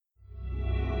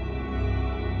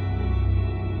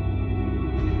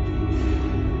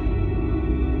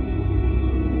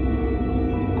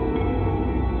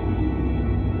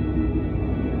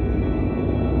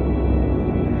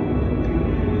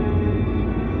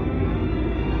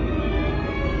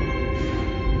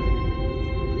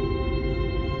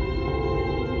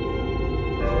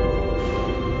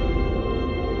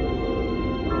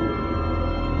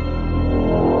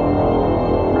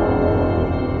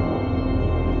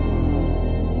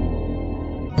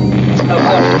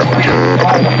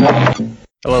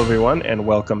Hello, everyone, and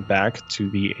welcome back to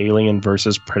the Alien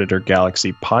vs. Predator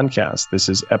Galaxy podcast. This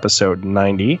is episode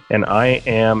 90, and I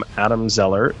am Adam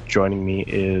Zeller. Joining me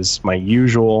is my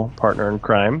usual partner in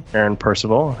crime, Aaron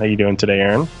Percival. How you doing today,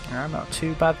 Aaron? Not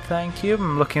too bad, thank you.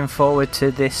 I'm looking forward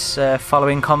to this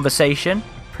following conversation.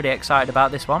 Pretty excited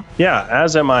about this one. Yeah,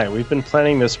 as am I. We've been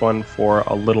planning this one for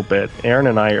a little bit. Aaron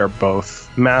and I are both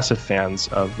massive fans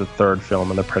of the third film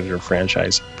in the Predator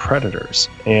franchise, Predators.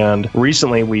 And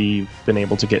recently we've been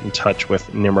able to get in touch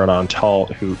with Nimrod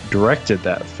Antal, who directed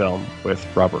that film with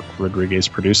Robert Rodriguez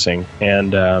producing.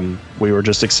 And we were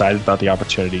just excited about the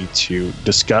opportunity to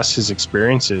discuss his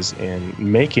experiences in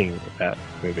making that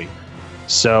movie.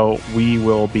 So we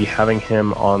will be having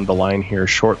him on the line here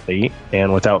shortly.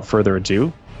 And without further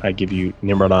ado, I give you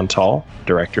Nimrod Antal,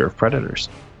 director of Predators.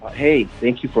 Hey,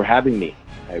 thank you for having me.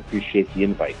 I appreciate the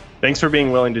invite. Thanks for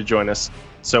being willing to join us.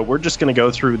 So we're just going to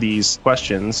go through these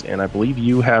questions, and I believe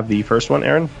you have the first one,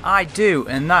 Aaron? I do,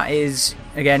 and that is,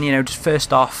 again, just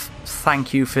first off,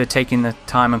 thank you for taking the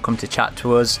time and come to chat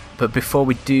to us. But before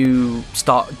we do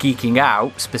start geeking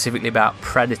out specifically about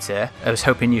Predator, I was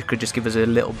hoping you could just give us a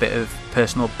little bit of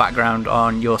personal background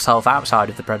on yourself outside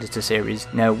of the Predator series.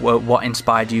 What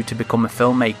inspired you to become a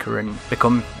filmmaker and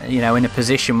become, in a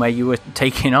position where you were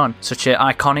taking on such an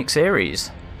iconic series?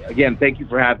 Again, thank you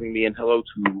for having me, and hello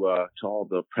to all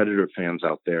the Predator fans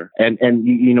out there. And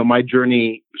my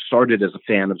journey started as a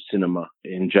fan of cinema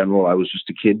in general. I was just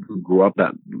a kid who grew up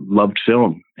that loved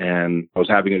film, and I was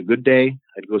having a good day,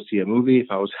 I'd go see a movie. If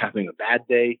I was having a bad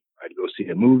day, I'd go see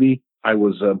a movie. I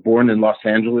was born in Los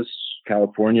Angeles,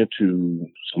 California, to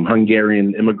some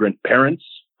Hungarian immigrant parents.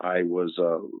 I was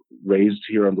raised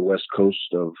here on the West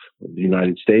Coast of the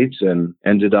United States and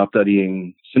ended up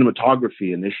studying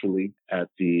cinematography initially at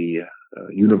the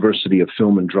University of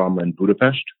Film and Drama in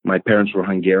Budapest. My parents were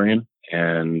Hungarian,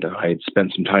 and I had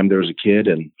spent some time there as a kid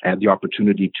and had the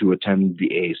opportunity to attend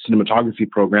a cinematography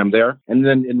program there. And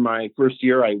then in my first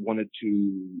year, I wanted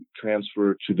to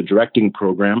transfer to the directing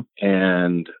program,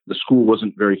 and the school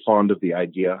wasn't very fond of the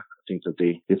idea. I think that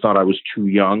they thought I was too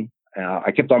young.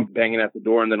 I kept on banging at the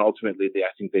door, and then ultimately I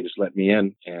think they just let me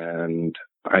in, and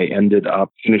I ended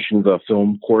up finishing the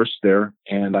film course there.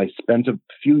 And I spent a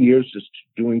few years just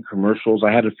doing commercials.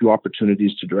 I had a few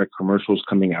opportunities to direct commercials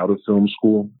coming out of film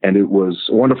school, and it was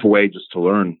a wonderful way just to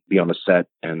learn, be on a set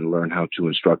and learn how to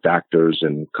instruct actors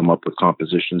and come up with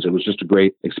compositions. It was just a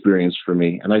great experience for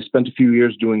me. And I spent a few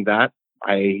years doing that.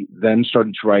 I then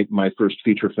started to write my first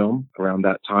feature film around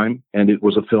that time, and it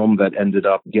was a film that ended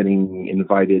up getting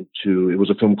invited to, it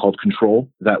was a film called Control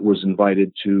that was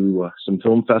invited to some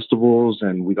film festivals,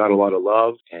 and we got a lot of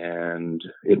love, and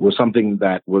it was something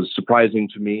that was surprising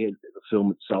to me. The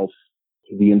film itself,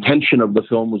 the intention of the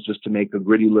film was just to make a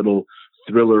gritty little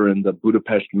thriller in the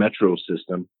Budapest metro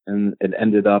system, and it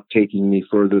ended up taking me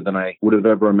further than I would have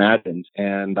ever imagined.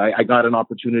 And I got an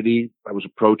opportunity. I was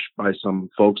approached by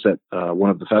some folks at one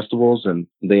of the festivals, and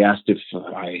they asked if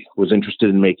I was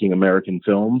interested in making American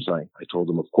films. I told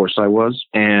them, of course I was,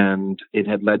 and it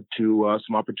had led to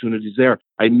some opportunities there.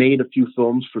 I made a few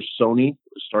films for Sony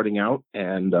starting out,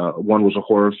 and one was a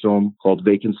horror film called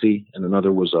Vacancy, and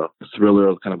another was a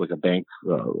thriller, kind of like a bank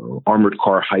armored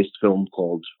car heist film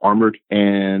called Armored.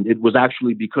 And it was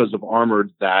actually because of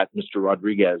Armored that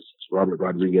Robert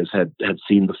Rodriguez had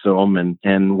seen the film,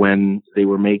 and when they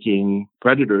were making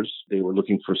Predators, they were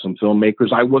looking for some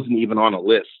filmmakers. I wasn't even on a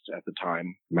list at the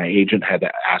time. My agent had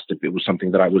asked if it was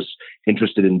something that I was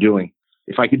interested in doing.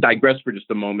 If I could digress for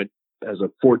just a moment, as a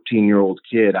 14-year-old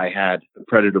kid, I had a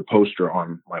Predator poster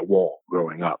on my wall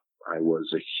growing up. I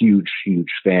was a huge,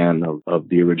 huge fan of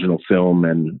the original film.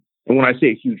 And when I say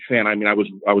a huge fan, I mean, I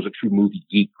was a true movie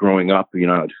geek growing up.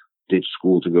 I ditched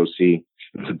school to go see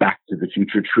the Back to the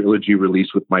Future trilogy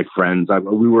release with my friends.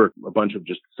 We were a bunch of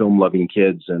just film-loving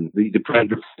kids, and the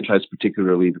Predator franchise,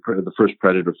 particularly the first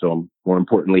Predator film, more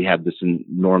importantly, had this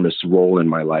enormous role in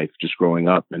my life just growing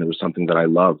up, and it was something that I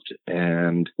loved.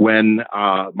 And when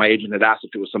my agent had asked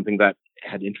if it was something that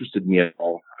had interested me at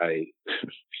all, I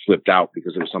flipped out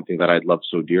because it was something that I'd loved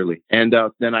so dearly. And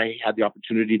then I had the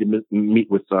opportunity to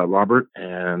meet with Robert,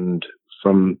 and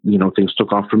things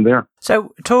took off from there.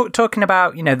 So talking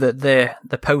about,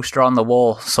 the poster on the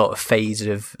wall sort of phase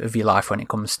of your life when it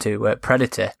comes to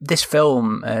Predator, this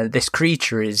film, this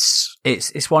creature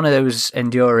it's one of those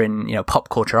enduring, pop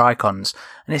culture icons,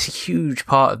 and it's a huge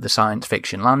part of the science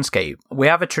fiction landscape. We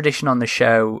have a tradition on the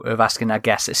show of asking our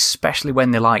guests, especially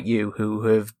when they're like you, who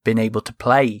have been able to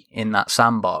play in that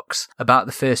sandbox, about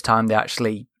the first time they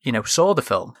actually saw the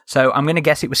film. So I'm going to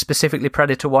guess it was specifically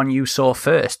Predator 1 you saw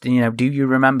first. Do you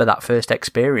remember that first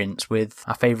experience with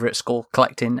our favourite skull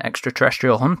collecting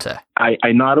extraterrestrial hunter?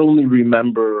 I not only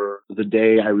remember the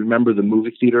day, I remember the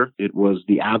movie theater. It was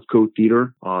the Avco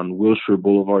Theater on Wilshire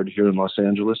Boulevard here in Los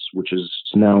Angeles, which is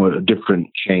now a different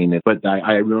chain. But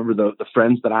I remember the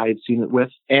friends that I had seen it with.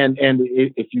 And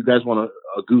if you guys want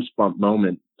a goosebump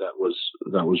moment that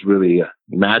was really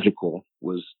magical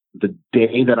was the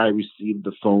day that I received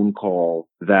the phone call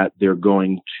that they're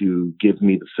going to give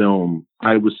me the film.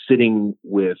 I was sitting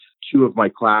with two of my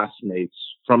classmates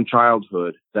from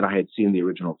childhood that I had seen the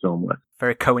original film with.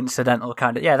 Very coincidental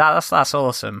kind of. Yeah, that's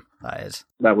awesome. That is.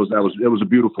 It was a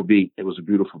beautiful beat. It was a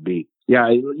beautiful beat. Yeah,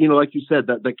 like you said,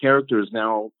 that the character is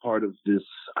now part of this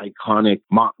iconic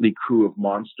motley crew of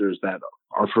monsters that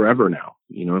are forever now.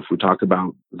 If we talk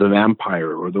about the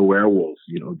vampire or the werewolf,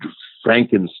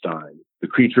 Frankenstein, the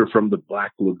creature from the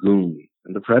Black Lagoon,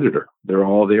 and the Predator, they're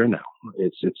all there now.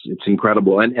 It's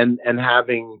incredible. And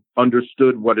having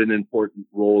understood what an important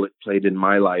role it played in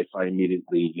my life, I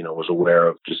immediately, was aware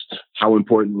of just how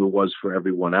important it was for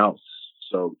everyone else.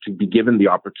 So to be given the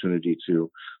opportunity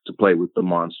to play with the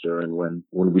monster, and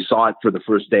when we saw it for the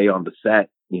first day on the set,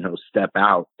 step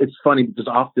out. It's funny because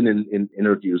often in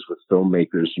interviews with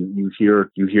filmmakers, you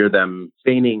hear them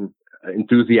feigning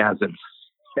enthusiasm.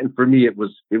 And for me, it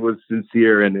was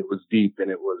sincere, and it was deep,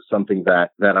 and it was something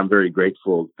that I'm very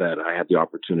grateful that I had the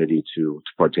opportunity to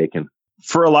partake in.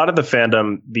 For a lot of the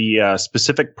fandom, the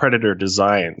specific Predator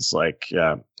designs, like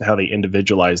how they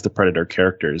individualize the Predator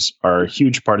characters, are a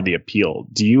huge part of the appeal.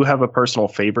 Do you have a personal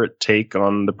favorite take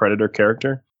on the Predator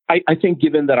character? I think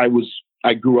given that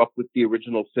I grew up with the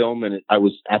original film, and I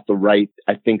was at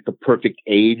the perfect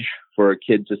age for a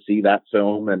kid to see that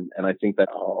film. And I think that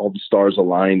all the stars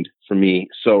aligned for me.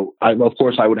 So of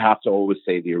course, I would have to always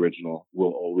say the original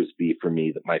will always be for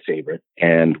me my favorite.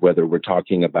 And whether we're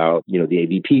talking about, the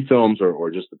AVP films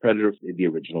or just the Predator, the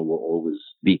original will always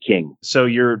be king. So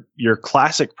your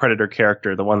classic Predator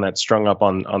character, the one that's strung up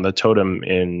on the totem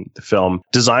in the film,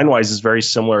 design-wise is very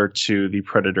similar to the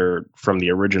Predator from the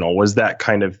original. Was that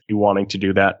kind of you wanting to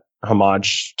do that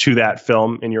homage to that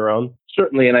film in your own?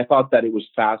 Certainly, and I thought that it was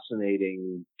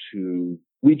fascinating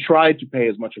we tried to pay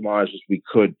as much homage as we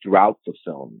could throughout the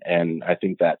film. And I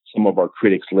think that some of our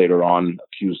critics later on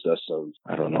accused us of,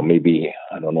 I don't know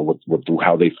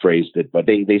how they phrased it, but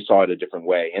they saw it a different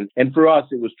way. And for us,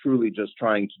 it was truly just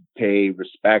trying to pay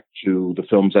respect to the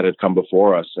films that had come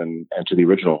before us and to the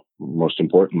original, most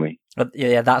importantly. But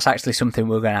yeah, that's actually something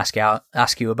we're going to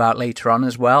ask you about later on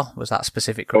as well, was that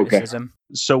specific criticism. Okay.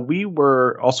 So we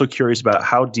were also curious about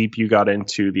how deep you got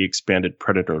into the expanded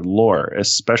Predator lore,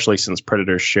 especially since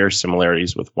Predator shares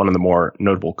similarities with one of the more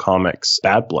notable comics,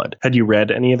 Bad Blood. Had you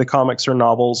read any of the comics or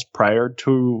novels prior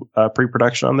to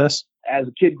pre-production on this? As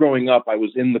a kid growing up, I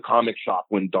was in the comic shop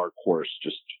when Dark Horse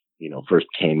just first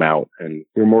came out, and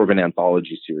they were more of an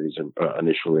anthology series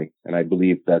initially. And I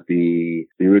believe that the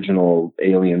original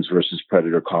Aliens versus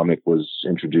Predator comic was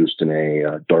introduced in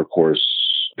a Dark Horse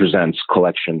Presents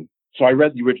collection. So I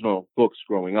read the original books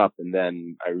growing up, and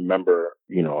then I remember,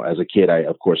 as a kid, I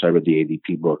read the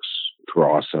AVP books, which were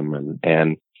awesome.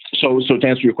 And so to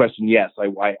answer your question, yes, I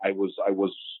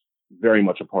was very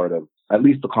much a part of at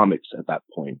least the comics at that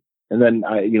point. And then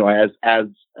as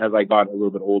I got a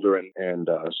little bit older and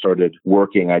started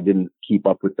working, I didn't keep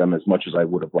up with them as much as I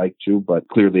would have liked to. But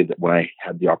clearly, when I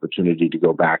had the opportunity to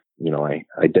go back,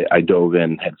 I dove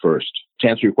in head first. To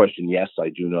answer your question, yes, I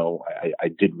do know. I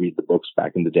did read the books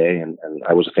back in the day, and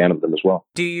I was a fan of them as well.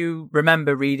 Do you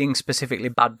remember reading specifically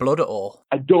Bad Blood at all?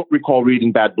 I don't recall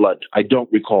reading Bad Blood. I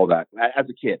don't recall that as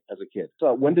a kid.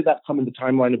 So when did that come in the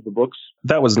timeline of the books?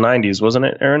 That was 90s, wasn't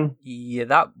it, Aaron? Yeah,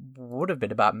 that would have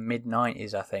been about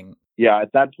mid-90s, I think. Yeah,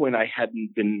 at that point, I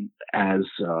hadn't been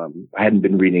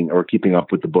reading or keeping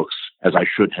up with the books as I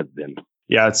should have been.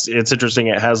 Yeah, it's interesting.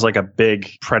 It has like a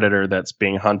big predator that's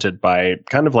being hunted by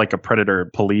kind of like a predator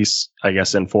police, I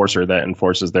guess, enforcer that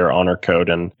enforces their honor code.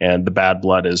 And the Bad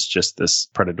Blood is just this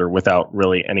predator without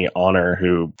really any honor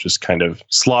who just kind of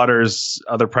slaughters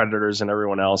other predators and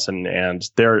everyone else. And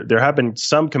there have been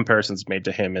some comparisons made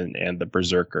to him and the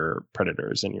Berserker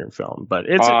predators in your film. But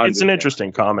it's an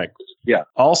interesting comic. Yeah.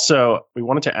 Also, we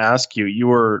wanted to ask you,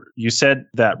 you said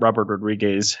that Robert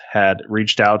Rodriguez had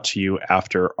reached out to you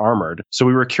after Armored. So So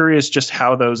we were curious just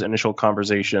how those initial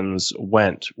conversations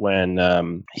went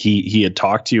when he had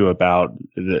talked to you about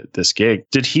this gig.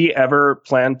 Did he ever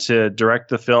plan to direct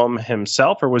the film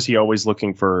himself, or was he always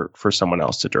looking for someone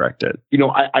else to direct it?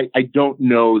 I don't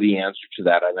know the answer to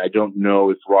that, and I don't know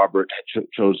if Robert had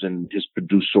chosen his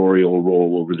producerial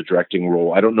role over the directing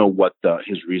role. I don't know what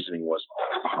his reasoning was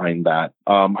behind that.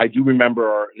 I do remember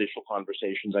our initial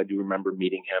conversations. I do remember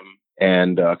meeting him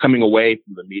and coming away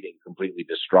from the meeting completely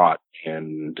distraught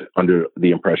and under the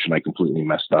impression I completely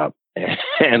messed up.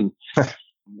 And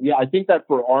yeah, I think that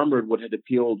for Armored, what had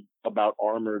appealed about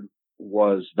Armored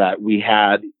was that we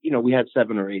had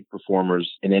 7 or 8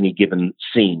 performers in any given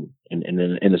scene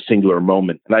in a singular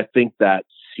moment. And I think that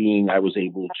seeing I was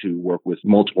able to work with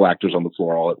multiple actors on the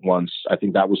floor all at once, I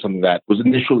think that was something that was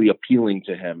initially appealing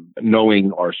to him,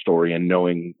 knowing our story and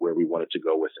knowing where we wanted to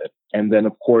go with it. And then,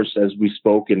 of course, as we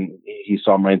spoke and he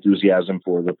saw my enthusiasm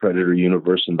for the Predator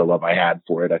universe and the love I had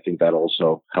for it, I think that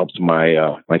also helped my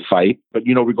fight. But,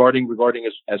 regarding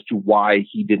as to why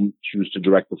he didn't choose to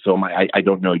direct the film, I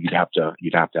don't know. You'd have to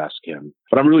ask him.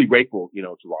 But I'm really grateful, to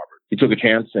Robert. He took a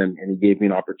chance and he gave me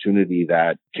an opportunity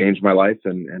that changed my life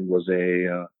and was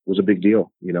a big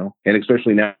deal, and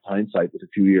especially now in hindsight with a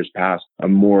few years past,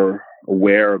 I'm more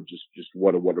aware of just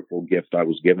what a wonderful gift I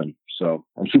was given. So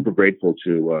I'm super grateful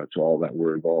to all that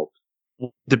were involved.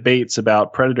 Debates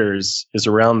about Predators is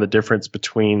around the difference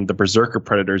between the Berserker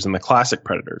Predators and the classic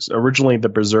Predators. Originally, the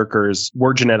Berserkers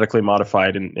were genetically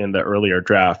modified in the earlier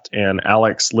draft, and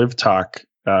Alex Livtak,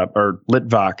 or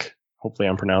Litvak, hopefully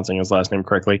I'm pronouncing his last name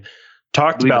correctly,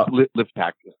 talked about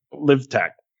Livtak.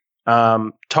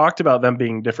 Talked about them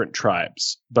being different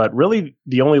tribes, but really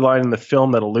the only line in the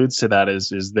film that alludes to that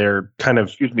is their kind of...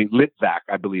 Excuse me, Litvak,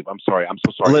 I believe. I'm sorry. I'm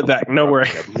so sorry. Litvak, no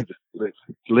worries.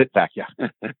 Litvak, yeah.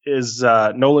 Is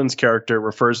Nolan's character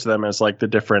refers to them as like the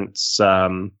difference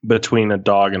between a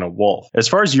dog and a wolf. As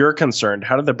far as you're concerned,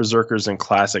 how do the Berserkers and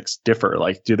classics differ?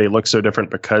 Like, do they look so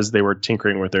different because they were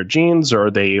tinkering with their genes, or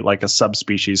are they like a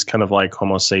subspecies, kind of like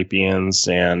Homo sapiens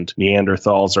and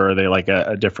Neanderthals, or are they like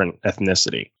a different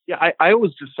ethnicity? Yeah, I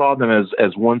always just saw them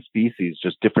as one species,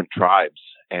 just different tribes,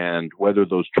 and whether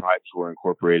those tribes were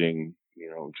incorporating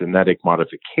genetic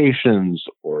modifications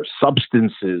or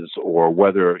substances, or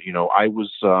whether, I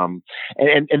was, and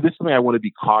this is something I want to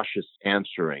be cautious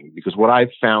answering, because what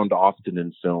I've found often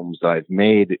in films that I've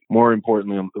made, more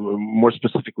importantly, more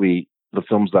specifically, the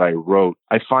films that I wrote,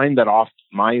 I find that often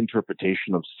my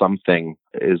interpretation of something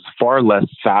is far less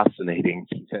fascinating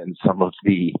than some of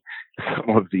the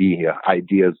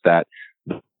ideas that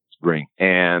bring.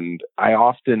 And I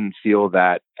often feel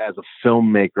that as a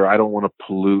filmmaker, I don't want to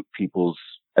pollute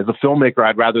as a filmmaker,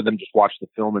 I'd rather them just watch the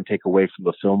film and take away from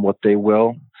the film what they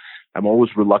will. I'm always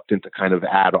reluctant to kind of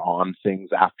add on things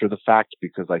after the fact,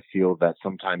 because I feel that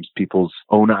sometimes people's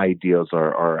own ideas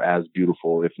are as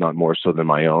beautiful, if not more so, than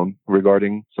my own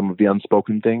regarding some of the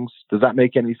unspoken things. Does that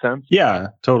make any sense? Yeah,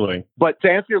 totally. But to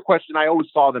answer your question, I always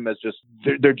saw them as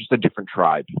they're just a different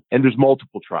tribe. And there's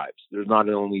multiple tribes. There's not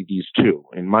only these two.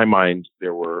 In my mind,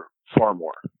 there were far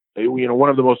more. One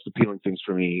of the most appealing things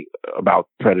for me about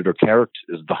Predator character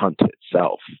is the hunt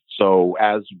itself. So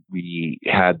as we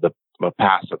had the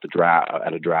pass at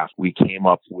a draft, we came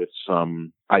up with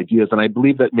some ideas, and I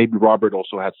believe that maybe Robert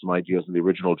also had some ideas in the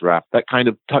original draft that kind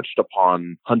of touched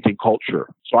upon hunting culture.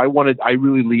 So I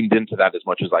really leaned into that as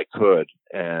much as I could,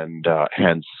 and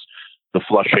hence the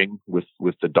flushing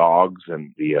with the dogs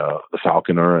and the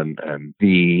falconer and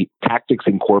the tactics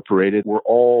incorporated were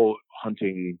all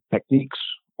hunting techniques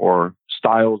or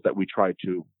styles that we tried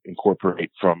to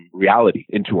incorporate from reality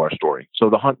into our story. So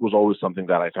the hunt was always something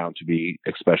that I found to be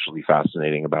especially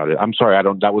fascinating about it. I'm sorry,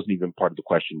 that wasn't even part of the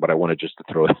question, but I wanted just to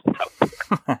throw it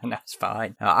out. That's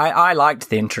fine. I liked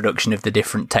the introduction of the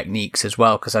different techniques as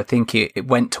well, because I think it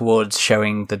went towards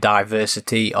showing the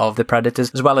diversity of the predators,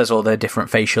 as well as all their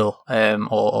different facial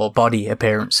or body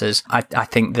appearances. I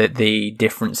think that the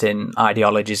difference in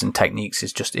ideologies and techniques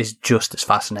is just as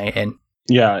fascinating.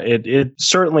 Yeah, it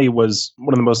certainly was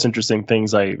one of the most interesting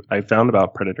things I found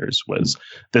about Predators was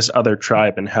this other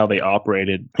tribe and how they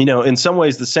operated, in some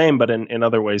ways the same, but in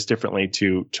other ways differently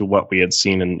to what we had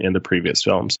seen in the previous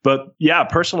films. But yeah,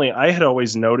 personally, I had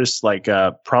always noticed like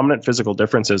prominent physical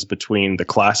differences between the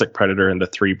classic Predator and the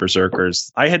 3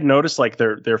 Berserkers. I had noticed like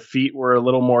their feet were a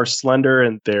little more slender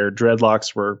and their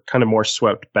dreadlocks were kind of more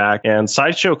swept back. And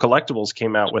Sideshow Collectibles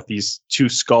came out with these 2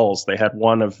 skulls. They had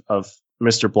one of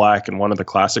Mr. Black and one of the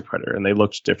classic Predator, and they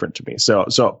looked different to me. So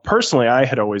personally, I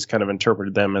had always kind of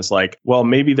interpreted them as like, well,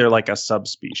 maybe they're like a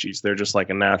subspecies. They're just like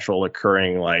a natural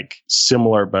occurring, like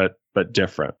similar but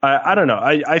different. I don't know.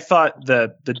 I thought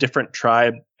that the different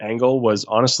tribe angle was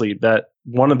honestly that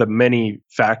one of the many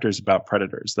factors about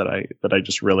Predators that I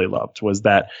just really loved was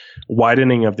that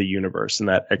widening of the universe and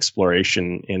that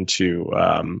exploration into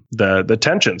the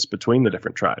tensions between the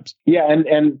different tribes. Yeah,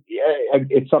 and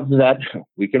it's something that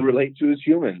we can relate to as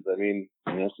humans. I mean,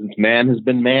 since man has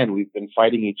been man, we've been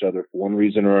fighting each other for one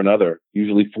reason or another,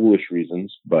 usually foolish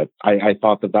reasons. But I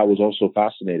thought that was also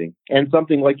fascinating. And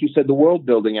something, like you said, the world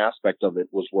building aspect of it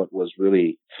was what was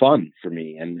really fun for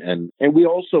me. And we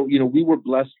also, we were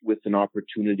blessed with an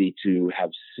opportunity to have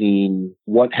seen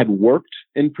what had worked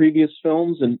in previous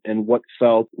films and what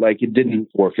felt like it didn't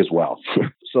work as well.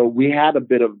 So we had a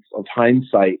bit of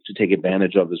hindsight to take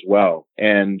advantage of as well.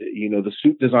 And, the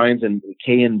suit designs, and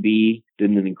K&B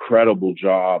did an incredible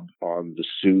job on the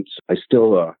suits. I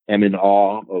still am in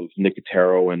awe of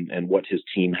Nicotero and what his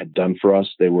team had done for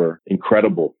us. They were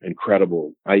incredible.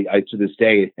 I to this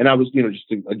day, and I was,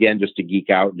 just to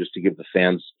geek out, just to give the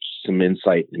fans some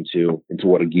insight into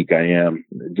what a geek I am.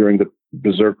 During the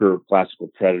Berserker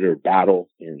Classical Predator battle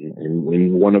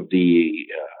in one of the,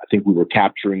 I think we were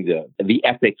capturing the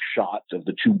epic shot of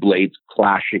the two blades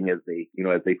clashing as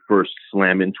they first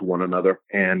slam into one another,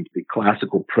 and the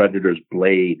Classical Predator's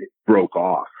blade broke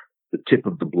off. The tip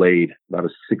of the blade, about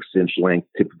a 6-inch length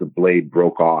tip of the blade,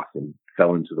 broke off and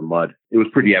fell into the mud. It was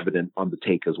pretty evident on the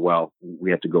take as well.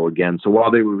 We had to go again. So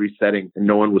while they were resetting and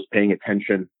no one was paying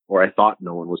attention, or I thought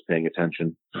no one was paying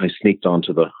attention, I sneaked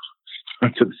onto the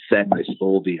set and I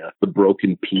stole the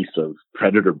broken piece of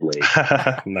Predator blade.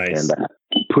 Nice. And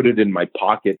put it in my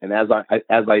pocket. And as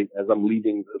I'm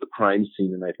leaving the crime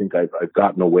scene, and I think I've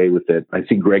gotten away with it, I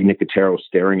see Greg Nicotero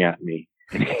staring at me,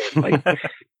 and he's like,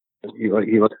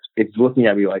 he's looking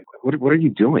at me like, what are you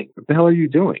doing? What the hell are you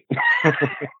doing?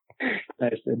 I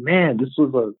said, man, this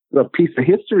was a piece of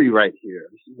history right here.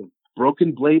 This is a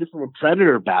broken blade from a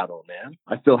Predator battle, man.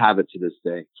 I still have it to this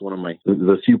day. It's one of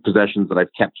the few possessions that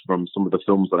I've kept from some of the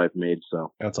films that I've made.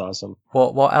 So that's awesome.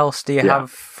 What else do you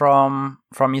have from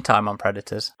your time on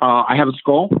Predators? I have a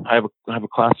skull. I have a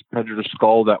classic Predator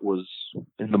skull that was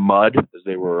in the mud as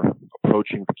they were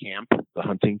approaching the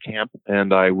hunting camp,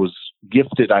 and I was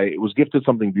gifted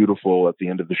something beautiful at the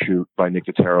end of the shoot by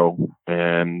Nicotero,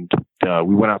 and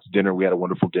we went out to dinner. We had a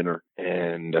wonderful dinner,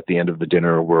 and at the end of the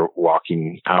dinner, we're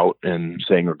walking out and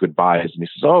saying our goodbyes, and he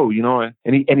says,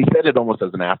 and he said it almost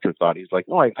as an afterthought. He's like,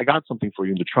 I got something for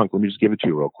you in the trunk. Let me just give it to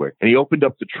you real quick. And he opened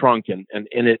up the trunk, and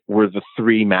in it were the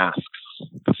 3 masks,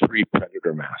 the 3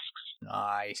 Predator masks.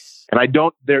 Nice. And I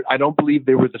don't believe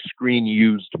they were the screen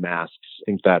used masks. I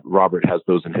think that Robert has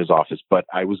those in his office, but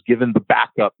I was given the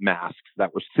backup masks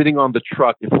that were sitting on the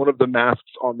truck. If one of the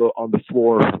masks on the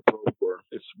floor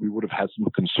if we would have had some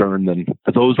concern, then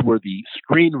those were the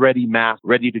screen ready masks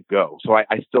ready to go. So I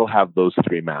still have those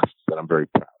 3 masks that I'm very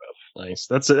proud of. Nice.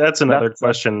 That's another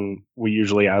question we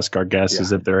usually ask our guests,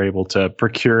 is if they're able to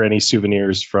procure any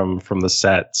souvenirs from the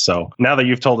set. So now that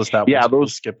you've told us that, we'll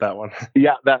skip that one.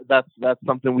 Yeah, that's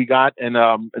something we got, and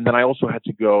then I also had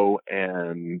to go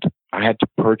and I had to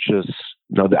purchase.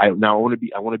 I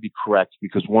want to be correct,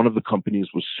 because one of the companies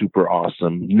was super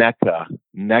awesome.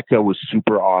 NECA was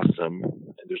super awesome.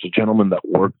 There's a gentleman that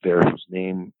worked there whose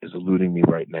name is eluding me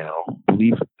right now. I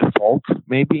believe Falk,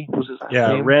 maybe was his name.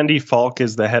 Yeah, Randy Falk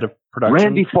is the head of production.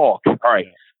 Randy Falk. All right,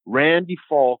 yeah. Randy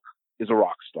Falk is a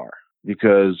rock star,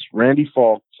 because Randy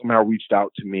Falk somehow reached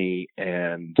out to me,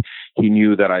 and he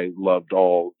knew that I loved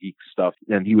all geek stuff,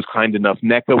 and he was kind enough.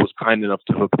 NECA was kind enough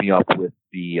to hook me up with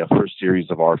the first series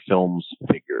of our films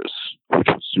figures, which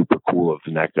was super cool, of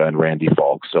NECA and Randy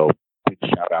Falk. So big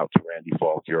shout out to Randy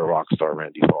Falk. You're a rock star,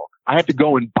 Randy Falk. I had to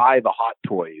go and buy the Hot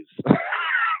Toys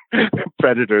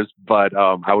Predators, but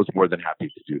I was more than happy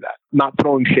to do that. Not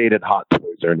throwing shade at Hot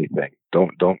Toys or anything.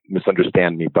 Don't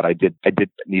misunderstand me, but I did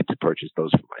need to purchase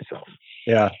those for myself.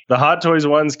 Yeah, the Hot Toys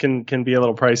ones can be a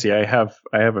little pricey. I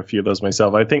have a few of those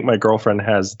myself. I think my girlfriend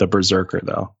has the Berserker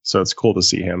though, so it's cool to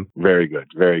see him. Very good,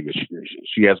 very good.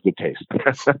 She has good taste.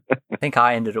 I think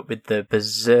I ended up with the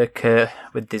Berserker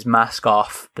with his mask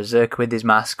off, Berserker with his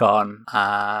mask on,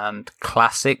 and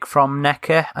Classic from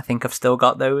NECA. I think I've still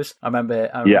got those. I remember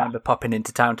popping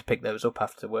into town to pick those up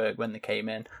after work when they came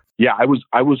in. Yeah, I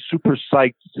was super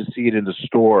psyched to see it in the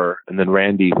store, and then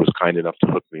Randy was kind enough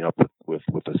to hook me up with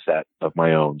a set of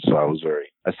my own. So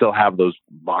I still have those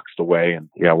boxed away, and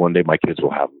one day my kids will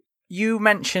have them. You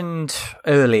mentioned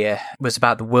earlier was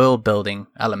about the world building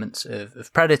elements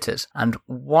of Predators, and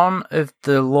one of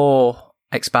the lore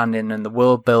expanding and the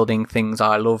world building things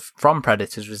I love from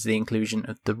Predators was the inclusion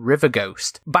of the River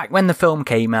Ghost. Back when the film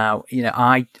came out, you know,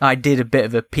 I did a bit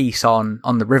of a piece on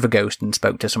the River Ghost and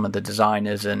spoke to some of the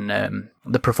designers and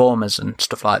the performers and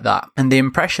stuff like that. And the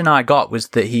impression I got was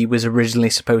that he was originally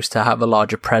supposed to have a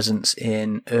larger presence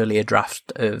in earlier drafts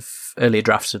of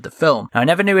the film. Now, I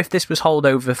never knew if this was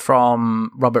holdover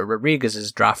from Robert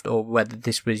Rodriguez's draft or whether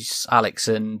this was Alex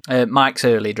and Mike's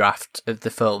early draft of the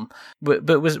film.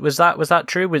 But was that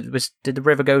true? Did the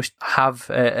River Ghost have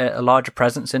a larger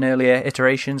presence in earlier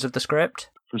iterations of the script?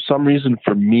 For some reason,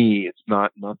 for me,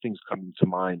 nothing's coming to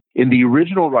mind. In the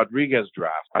original Rodriguez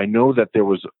draft, I know that there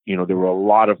were a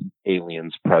lot of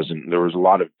aliens present. There was a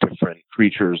lot of different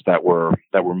creatures that were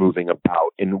moving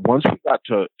about. And once we got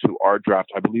to our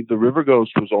draft, I believe the River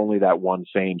Ghost was only that one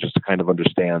thing, just to kind of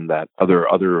understand that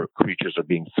other creatures are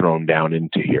being thrown down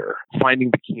into here.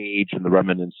 Finding the cage and the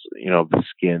remnants, of the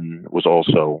skin was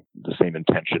also the same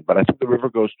intention. But I think the River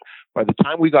Ghost, by the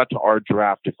time we got to our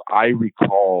draft, if I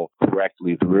recall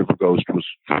correctly, the River Ghost was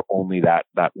for only that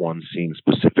one scene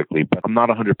specifically, but I'm not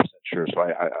 100% sure, so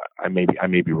I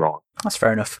may be wrong. That's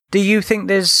fair enough. Do you think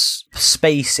there's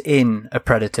space in a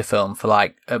Predator film for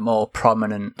like a more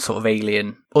prominent sort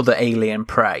of other alien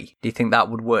prey? Do you think that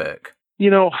would work?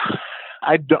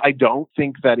 I don't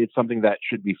think that it's something that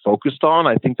should be focused on.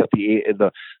 I think that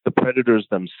the Predators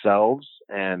themselves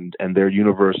and their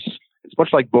universe, it's much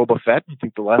like Boba Fett. I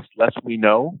think the less we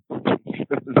know,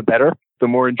 the better, the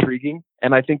more intriguing.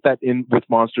 And I think that with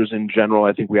monsters in general,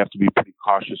 I think we have to be pretty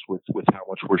cautious with how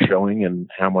much we're showing and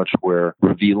how much we're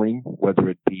revealing, whether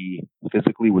it be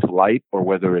physically with light or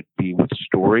whether it be with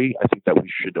story. I think that we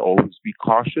should always be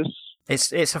cautious.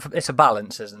 It's a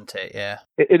balance, isn't it? Yeah.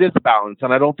 It is a balance,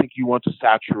 and I don't think you want to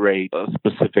saturate a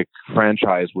specific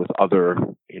franchise with other,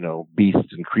 beasts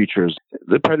and creatures.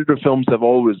 The Predator films have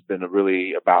always been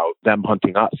really about them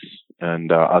hunting us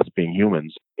and us being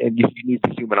humans. And if you need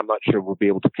the human, I'm not sure we'll be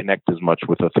able to connect as much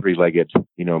with a three-legged,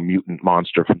 mutant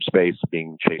monster from space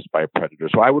being chased by a predator.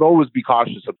 So I would always be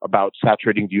cautious about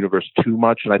saturating the universe too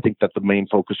much, and I think that the main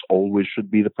focus always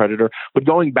should be the Predator. But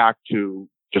going back to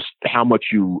just how much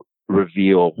you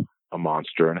reveal a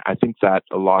monster, and I think that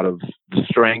a lot of the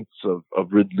strengths of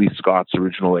Ridley Scott's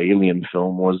original Alien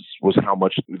film was how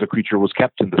much the creature was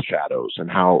kept in the shadows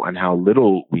and how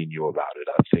little we knew about it.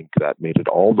 I think that made it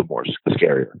all the more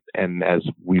scarier. And as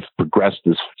we've progressed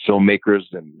as filmmakers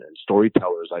and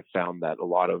storytellers, I found that a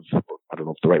lot of, I don't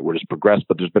know if the right word is progress,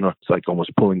 but there's been it's like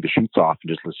almost pulling the chutes off and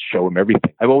just let's show them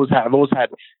everything. I've always had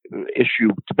issue,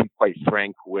 to be quite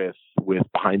frank, with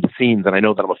behind the scenes, and I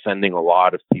know that I'm offending a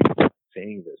lot of people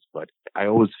saying this, but I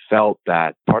always felt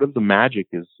that part of the magic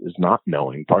is not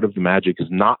knowing. Part of the magic is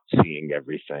not seeing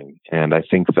everything. And I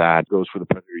think that goes for the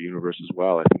Predator universe as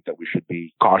well. I think that we should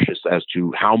be cautious as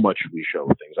to how much we show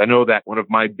things. I know that one of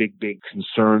my big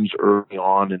concerns early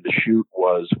on in the shoot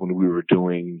was when we were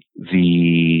doing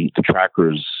the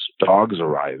trackers dogs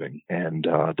arriving, and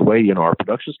the way our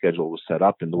production schedule was set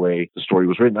up and the way the story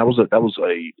was written, that was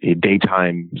a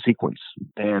daytime sequence.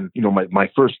 And my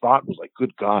first thought was like,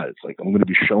 good God, it's like I'm going to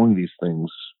be showing these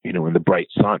things in the bright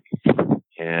sun,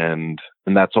 and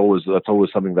that's always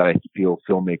something that I feel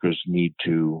filmmakers need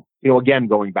to, again,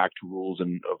 going back to rules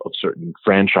of certain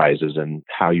franchises and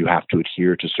how you have to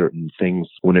adhere to certain things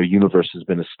when a universe has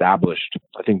been established.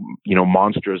 I think,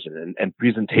 monsters and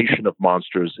presentation of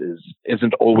monsters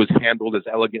isn't always handled as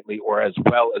elegantly or as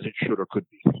well as it should or could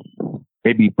be.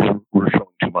 Maybe we're showing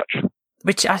too much.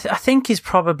 Which I think is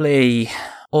probably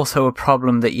also a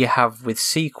problem that you have with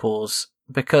sequels,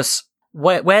 because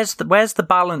where's the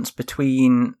balance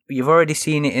between, you've already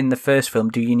seen it in the first film,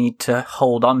 do you need to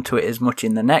hold on to it as much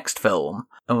in the next film?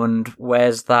 And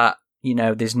where's that,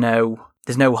 there's no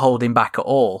holding back at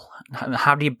all?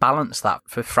 How do you balance that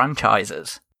for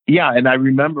franchises? Yeah, and I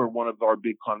remember one of our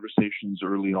big conversations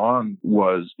early on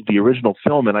was the original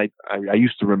film, and I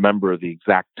used to remember the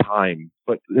exact time.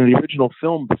 But in the original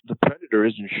film, the Predator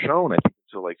isn't shown, I think,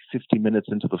 until like 50 minutes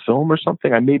into the film or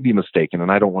something. I may be mistaken,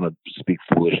 and I don't want to speak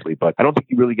foolishly, but I don't think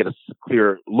you really get a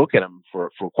clear look at him for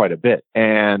quite a bit.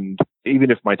 And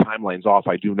even if my timeline's off,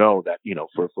 I do know that,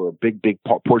 for a big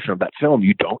portion of that film,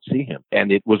 you don't see him.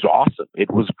 And it was awesome.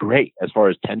 It was great as far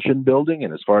as tension building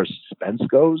and as far as suspense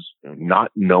goes.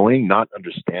 Not knowing, not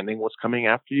understanding what's coming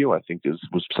after you, I think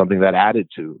was something that added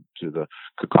to the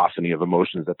cacophony of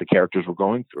emotions that the characters were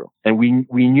going through. And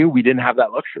we knew we didn't have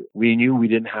that luxury. We knew we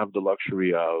didn't have the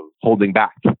luxury of holding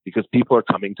back because people are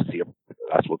coming to see it.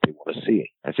 That's what they want to see.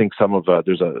 I think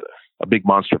there's a big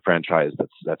monster franchise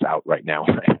that's out right now.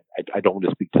 I don't want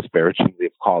to speak disparagingly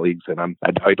of colleagues, and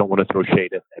I don't want to throw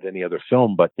shade at any other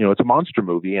film, but it's a monster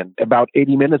movie, and about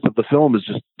 80 minutes of the film is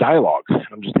just dialogue. And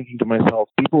I'm just thinking to myself,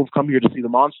 people have come here to see the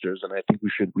monsters, and I think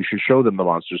we should show them the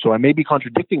monsters. So I may be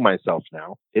contradicting myself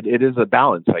now. It is a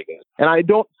balance, I guess, and I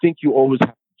don't think you always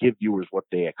have give viewers what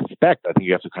they expect. I think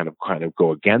you have to kind of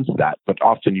go against that. But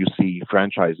often you see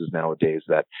franchises nowadays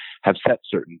that have set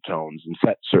certain tones and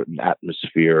set certain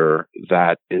atmosphere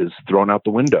that is thrown out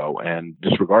the window and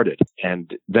disregarded.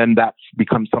 And then that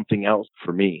becomes something else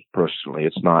for me personally.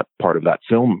 It's not part of that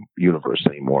film universe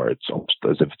anymore. It's almost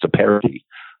as if it's a parody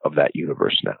of that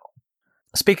universe now.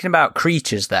 Speaking about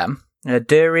creatures then,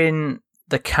 during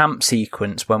the camp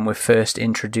sequence when we're first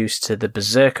introduced to the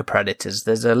berserker predators,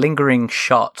 there's a lingering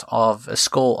shot of a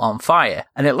skull on fire,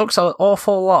 and it looks an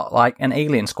awful lot like an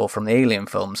alien skull from the Alien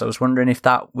films. I was wondering if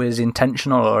that was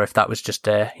intentional or if that was just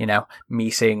me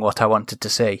seeing what I wanted to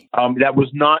see. That was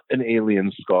not an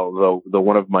alien skull, though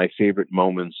one of my favorite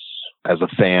moments as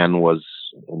a fan was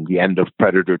in the end of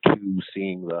Predator 2,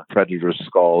 seeing the Predator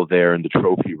skull there in the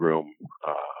trophy room.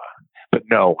 But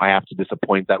no, I have to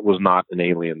disappoint. That was not an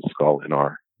alien skull in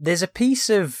our. There's a piece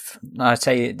of, I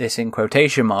say this in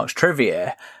quotation marks,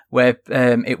 trivia, where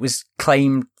it was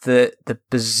claimed that the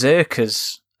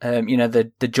berserkers,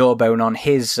 the jawbone on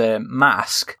his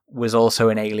mask was also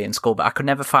an alien skull, but I could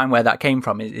never find where that came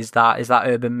from. Is that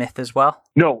urban myth as well?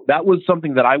 No, that was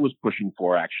something that I was pushing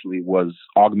for, actually, was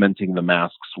augmenting the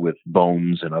masks with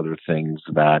bones and other things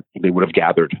that they would have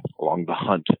gathered along the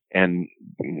hunt. And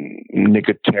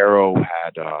Nicotero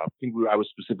had, I think I was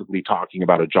specifically talking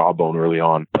about a jawbone early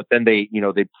on, but then they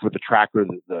for the tracker,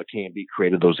 the KNB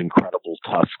created those incredible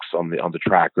tusks on the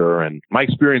tracker. And my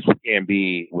experience with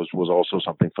KNB was also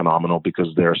something phenomenal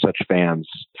because they're such fans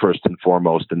first and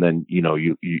foremost. And then,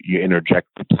 you interject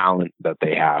the talent that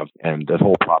they have, and the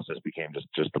whole process became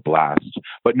just a blast.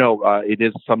 But no, it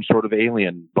is some sort of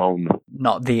alien bone.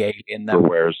 Not the alien,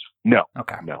 though. No.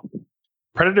 Okay. No.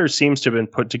 Predator seems to have been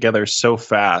put together so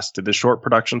fast. Did the short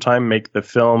production time make the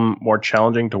film more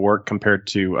challenging to work compared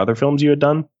to other films you had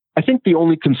done? I think the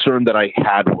only concern that I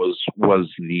had was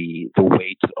the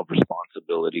weight of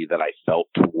responsibility that I felt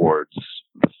towards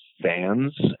the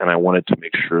fans, and I wanted to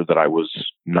make sure that I was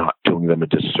not doing them a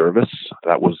disservice.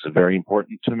 That was very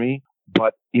important to me.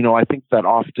 But, I think that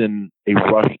often a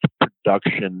rushed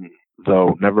production,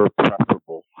 though never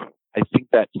preferable, I think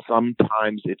that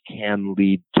sometimes it can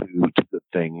lead to good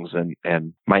things.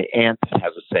 And my aunt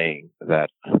has a saying that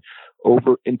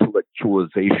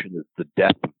over-intellectualization is the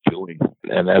death of doing.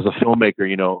 And as a filmmaker,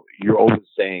 you're always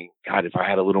saying, God, if I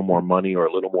had a little more money or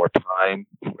a little more time.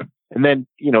 And then,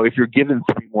 if you're given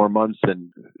 3 more months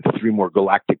and 3 more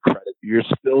galactic credits, you're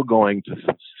still going to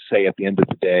say at the end of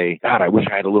the day, God, I wish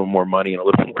I had a little more money and a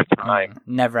little more time.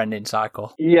 Never-ending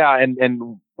cycle. Yeah,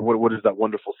 and what is that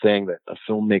wonderful saying that a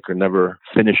filmmaker never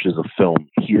finishes a film?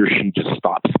 He or she just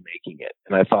stops making it.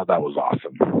 And I thought that was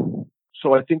awesome.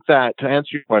 So I think that to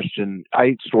answer your question,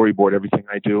 I storyboard everything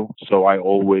I do. So I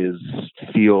always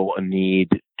feel a need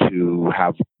to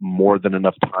have more than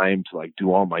enough time to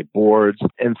do all my boards.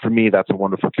 And for me, that's a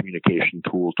wonderful communication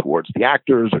tool towards the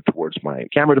actors or towards my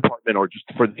camera department or just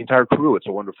for the entire crew. It's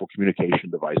a wonderful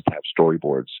communication device to have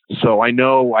storyboards. So I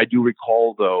do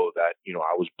recall though that,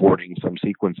 I was boarding some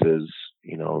sequences,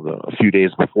 a few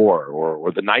days before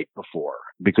or the night before,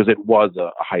 because it was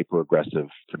a hyper aggressive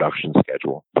production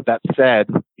schedule. But that said,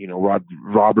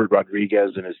 Robert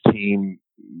Rodriguez and his team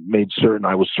made certain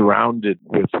I was surrounded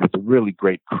with a really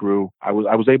great crew. I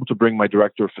was able to bring my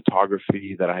director of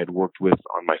photography that I had worked with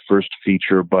on my first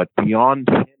feature, but beyond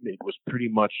him, it was pretty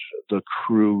much the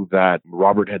crew that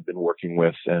Robert had been working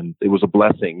with, and it was a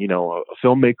blessing. A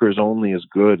filmmaker is only as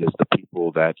good as the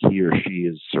people that he or she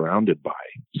is surrounded by.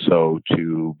 So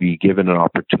to be given an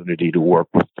opportunity to work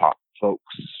with top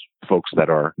folks that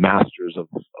are masters of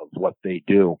what they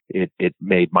do, it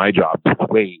made my job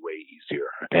way easier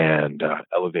and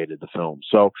elevated the film.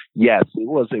 So yes, it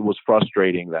was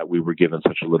frustrating that we were given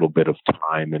such a little bit of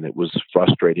time, and it was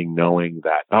frustrating knowing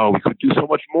that we could do so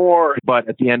much more. But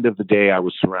at the end of the day, I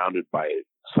was surrounded by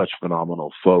such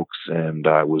phenomenal folks, and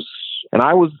I was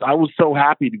so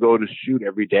happy to go to shoot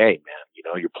every day,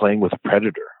 man. You're playing with a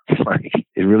predator.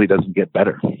 It really doesn't get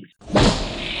better.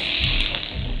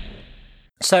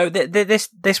 So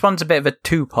this one's a bit of a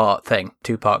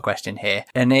two-part question here,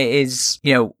 and it is,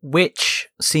 which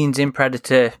scenes in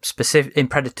Predators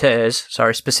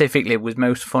specifically was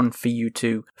most fun for you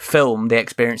to film, the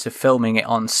experience of filming it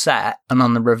on set, and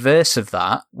on the reverse of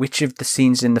that, which of the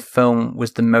scenes in the film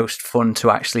was the most fun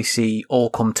to actually see all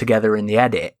come together in the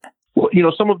edit? Well,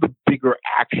 some of the bigger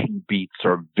action beats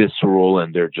are visceral,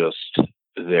 and they're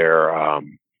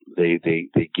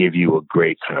they give you a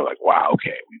great kind of like, wow,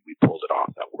 okay, we pulled it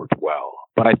off. That worked well.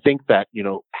 But I think that,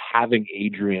 having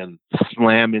Adrian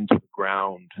slam into the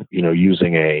ground,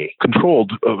 using a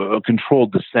controlled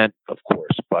descent, of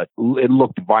course, but it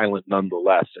looked violent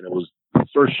nonetheless. And it was the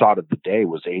first shot of the day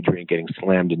was Adrian getting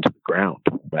slammed into the ground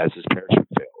as his parachute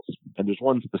fails. And there's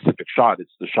one specific shot.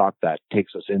 It's the shot that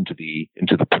takes us into the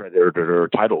Predator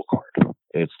title card.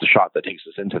 It's the shot that takes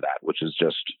us into that, which is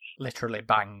just literally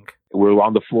bang. We're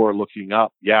on the floor looking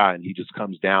up, and he just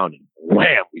comes down and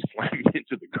wham, we slam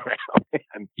into the ground.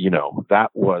 And that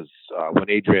was when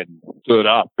Adrian stood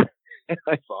up. And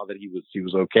I saw that he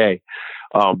was okay.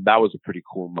 That was a pretty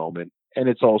cool moment. And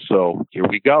it's also, here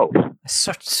we go.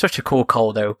 Such a cool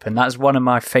cold open. That's one of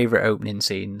my favorite opening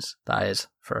scenes, that is,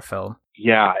 for a film.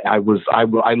 Yeah, I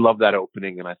love that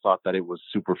opening, and I thought that it was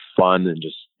super fun and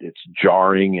just it's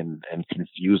jarring and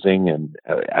confusing, and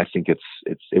I think it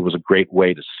was a great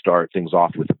way to start things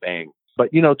off with a bang.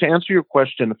 But to answer your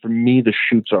question, for me the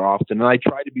shoots are often, and I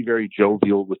try to be very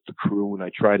jovial with the crew, and I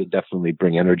try to definitely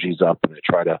bring energies up, and I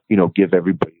try to give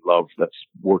everybody love that's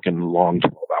working long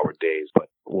 12-hour days. But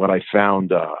what I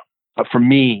found for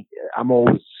me, I'm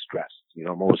always stressed.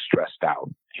 I'm always stressed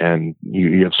out. And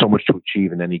you have so much to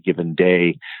achieve in any given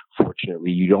day.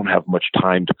 Fortunately, you don't have much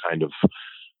time to kind of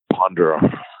ponder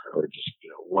or just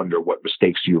wonder what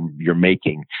mistakes you're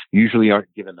making. You usually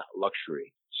aren't given that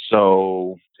luxury.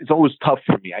 So it's always tough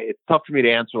for me. It's tough for me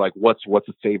to answer like what's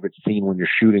a favorite scene when you're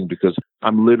shooting, because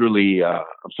I'm literally I'm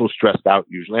so stressed out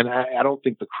usually, and I don't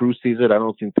think the crew sees it. I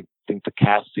don't think the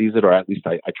cast sees it, or at least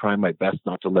I try my best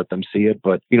not to let them see it.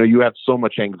 But you have so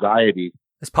much anxiety.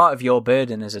 It's part of your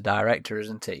burden as a director,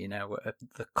 isn't it?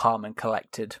 The calm and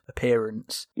collected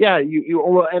appearance. Yeah,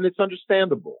 and it's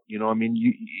understandable.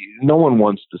 No one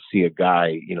wants to see a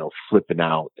guy, flipping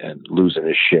out and losing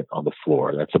his shit on the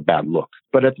floor. That's a bad look.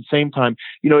 But at the same time,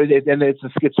 and it's a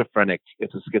schizophrenic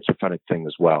thing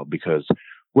as well, because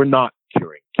we're not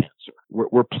curing cancer.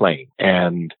 We're playing,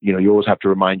 and you always have to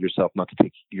remind yourself not to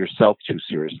take yourself too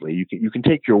seriously. You can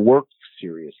take your work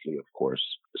seriously, of course.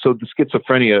 So the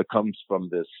schizophrenia comes from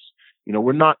this,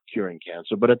 we're not curing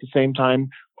cancer, but at the same time,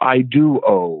 I do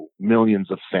owe millions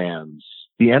of fans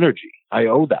the energy. I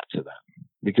owe that to them,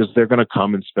 because they're going to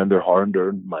come and spend their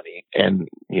hard-earned money. And,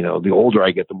 the older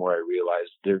I get, the more I realize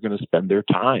they're going to spend their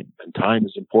time, and time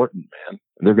is important, man.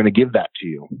 And they're going to give that to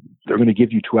you. They're going to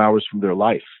give you 2 hours from their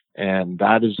life. And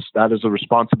that is a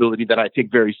responsibility that I take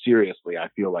very seriously. I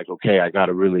feel like, okay, I got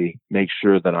to really make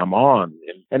sure that I'm on.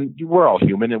 And we're all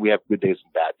human, and we have good days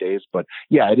and bad days. But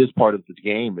yeah, it is part of the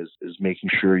game is making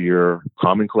sure you're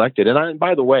calm and collected. And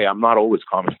by the way, I'm not always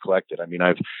calm and collected. I mean,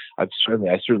 I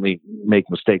certainly make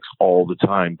mistakes all the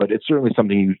time, but it's certainly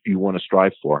something you want to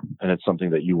strive for. And it's something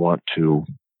that you want to.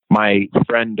 My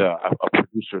friend, a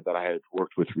producer that I had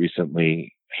worked with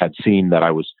recently, had seen that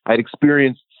I'd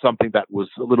experienced something that was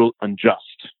a little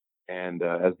unjust. And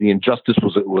as the injustice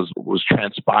was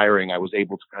transpiring, I was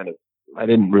able to I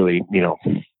didn't really,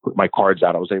 put my cards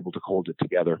out. I was able to hold it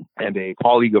together. And a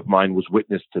colleague of mine was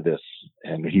witness to this.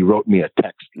 And he wrote me a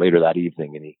text later that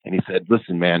evening. And he said,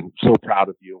 listen, man, I'm so proud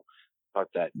of you. Thought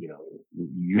that,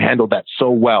 you handled that so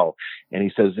well. And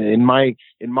he says, in my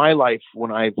life,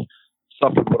 when I've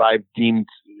suffered what I've deemed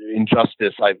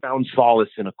injustice, I found solace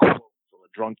in a quote from a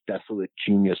drunk, desolate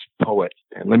genius poet.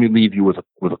 And let me leave you with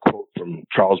a quote from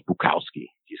Charles Bukowski,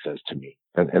 he says to me.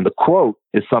 And the quote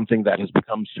is something that has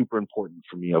become super important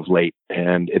for me of late.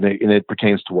 And it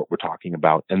pertains to what we're talking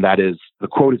about. And that is, the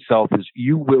quote itself is,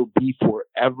 you will be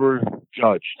forever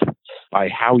judged by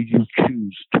how you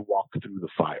choose to walk through the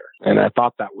fire. And I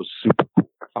thought that was super cool.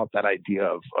 I thought that idea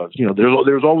of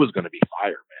there's always going to be fire,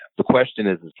 man. The question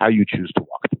is how you choose to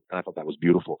walk through. And I thought that was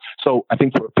beautiful. So I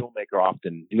think for a filmmaker,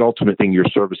 often the ultimate thing you're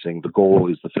servicing, the goal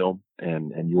is the film,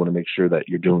 and you want to make sure that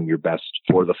you're doing your best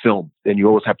for the film. And you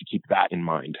always have to keep that in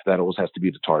mind. That always has to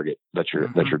be the target that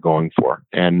you're going for.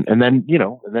 And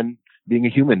then being a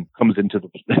human comes into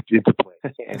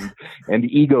play, and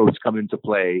egos come into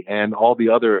play, and all the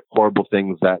other horrible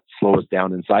things that slow us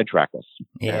down and sidetrack us.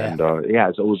 Yeah. And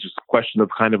it's always just a question of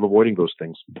kind of avoiding those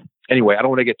things. Anyway, I don't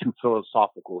want to get too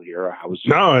philosophical here.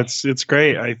 No, it's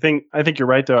great. I think you're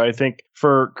right though. I think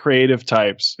for creative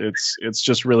types, it's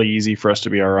just really easy for us to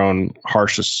be our own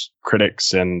harshest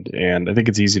critics, and I think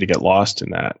it's easy to get lost in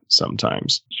that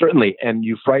sometimes. Certainly, and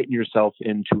you frighten yourself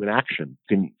into inaction.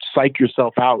 You can psych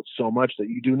yourself out so much that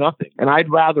you do nothing. And I'd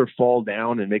rather fall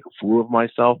down and make a fool of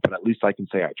myself, but at least I can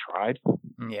say I tried.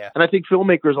 Yeah. And I think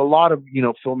filmmakers, a lot of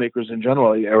filmmakers in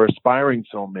general, or aspiring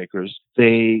filmmakers,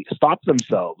 they stop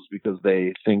themselves because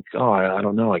they think, oh, I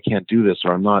don't know, I can't do this,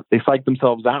 or I'm not. They psych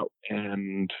themselves out.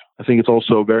 And I think it's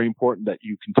also very important that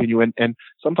you continue. And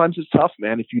sometimes it's tough,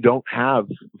 man. If you don't have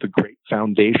the great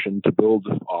foundation to build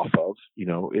off of,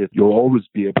 you'll always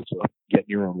be able to get in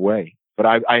your own way. But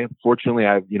I fortunately,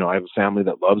 I have a family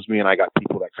that loves me, and I got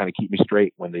people that kind of keep me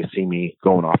straight when they see me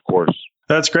going off course.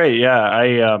 That's great.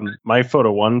 Yeah, my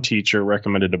Photo One teacher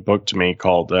recommended a book to me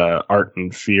called Art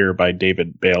and Fear by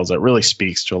David Bales that really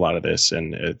speaks to a lot of this,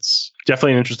 and it's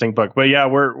definitely an interesting book. But yeah,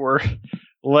 we're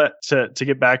to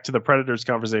get back to the Predators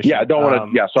conversation. Yeah, I don't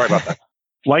want to. Sorry about that.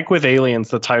 Like with Aliens,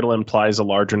 the title implies a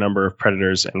larger number of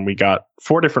predators, and we got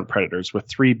 4 different predators, with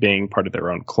 3 being part of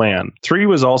their own clan. 3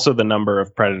 was also the number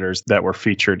of predators that were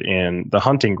featured in The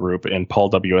Hunting Group in Paul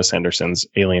W.S. Anderson's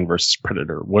Alien vs.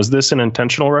 Predator. Was this an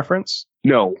intentional reference?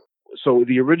 No. So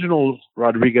the original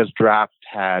Rodriguez draft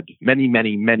had many,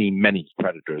 many, many, many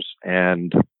predators,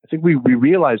 and I think we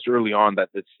realized early on that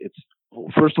it's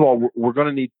first of all, the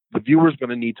viewer's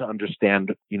going to need to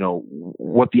understand,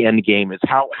 what the end game is.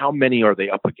 How many are they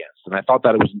up against? And I thought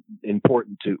that it was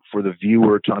important for the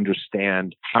viewer to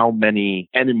understand how many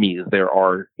enemies there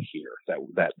are here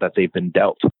that they've been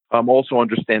dealt. Also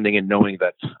understanding and knowing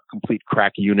that a complete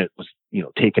crack unit was,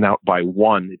 taken out by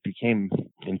one. It became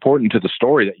important to the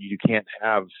story that you can't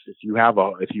have, if you have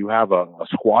a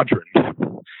squadron,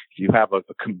 if you have a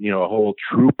whole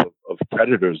troop of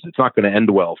predators, it's not going to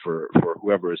end well for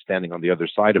whoever is standing on the other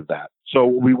side of that. So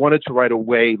we wanted to right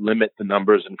away limit the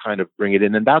numbers and kind of bring it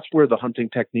in. And that's where the hunting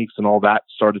techniques and all that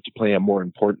started to play a more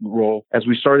important role. As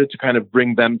we started to kind of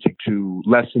bring them to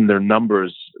lessen their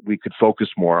numbers, we could focus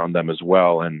more on them as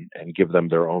well and give them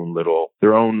their own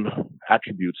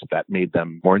attributes that made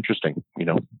them more interesting,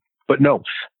 But no,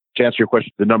 to answer your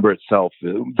question, the number itself,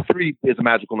 3 is a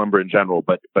magical number in general,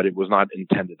 but it was not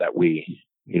intended that we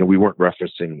weren't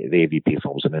referencing the AVP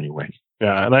films in any way.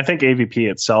 Yeah, and I think AVP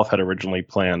itself had originally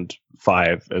planned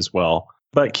 5 as well.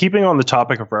 But keeping on the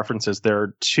topic of references, there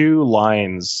are 2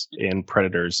 lines in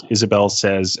Predators. Isabel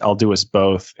says, "I'll do us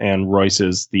both," and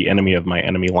Royce's "the enemy of my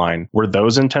enemy" line. Were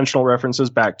those intentional references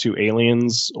back to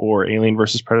Aliens or Alien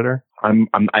versus Predator? I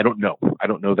don't know. I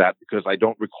don't know that because I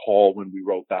don't recall when we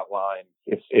wrote that line.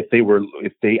 I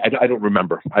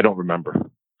don't remember.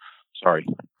 Sorry.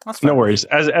 No worries.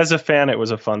 As a fan, it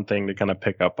was a fun thing to kind of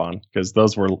pick up on because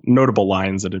those were notable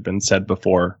lines that had been said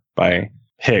before by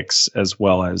Hicks as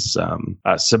well as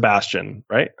Sebastian,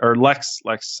 right? Or Lex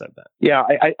said that. Yeah,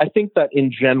 I think that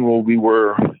in general we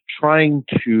were trying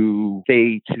to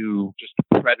stay to just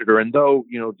Predator, and though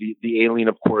the Alien,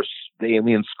 of course, the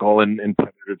Alien Skull in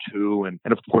Predator 2, and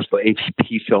of course the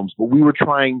AVP films, but we were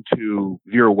trying to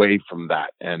veer away from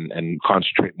that and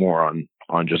concentrate more on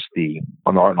just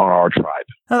on our tribe.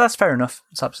 No, that's fair enough.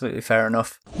 It's absolutely fair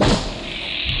enough.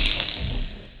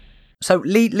 So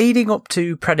leading up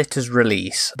to Predator's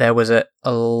release, there was a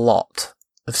lot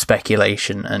of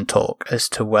speculation and talk as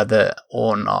to whether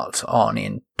or not Arnie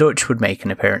and Dutch would make an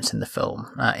appearance in the film.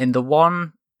 In the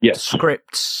one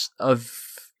script of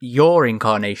your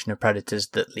incarnation of Predators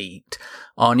that leaked,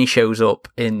 Arnie shows up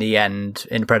in the end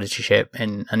in a Predator ship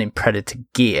and in Predator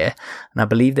gear. And I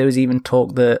believe there was even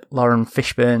talk that Lauren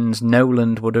Fishburne's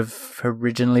Noland would have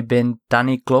originally been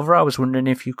Danny Glover. I was wondering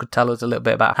if you could tell us a little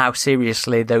bit about how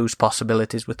seriously those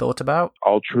possibilities were thought about.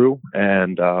 All true.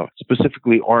 And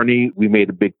specifically Arnie, we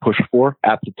made a big push for.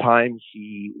 At the time,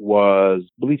 he was,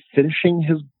 I believe, finishing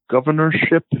his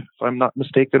governorship, if I'm not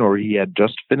mistaken, or he had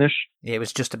just finished. Yeah, he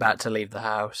was just about to leave the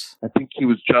house. I think he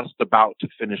was just about to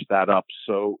finish that up.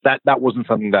 So that wasn't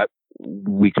something that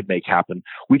we could make happen.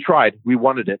 We tried. We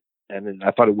wanted it. And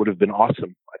I thought it would have been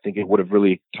awesome. I think it would have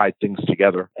really tied things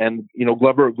together. And,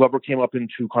 Glover came up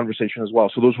into conversation as well.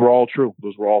 So those were all true.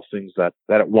 Those were all things that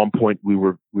at one point we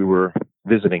were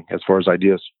visiting as far as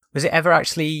ideas. Was it ever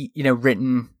actually,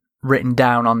 written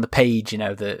down on the page,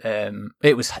 that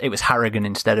it was Harrigan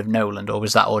instead of Noland, or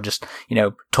was that all just,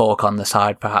 talk on the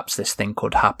side, perhaps this thing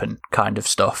could happen kind of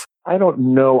stuff? I don't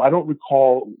know. I don't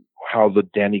recall how the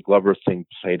Danny Glover thing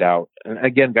played out. And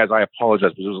again, guys, I apologize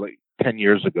because it was like 10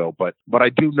 years ago, but I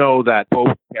do know that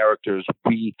both characters,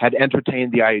 we had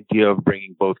entertained the idea of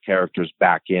bringing both characters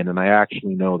back in. And I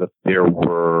actually know that there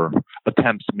were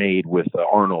attempts made with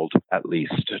Arnold, at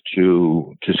least,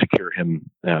 to secure him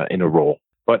in a role.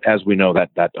 But as we know,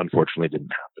 that unfortunately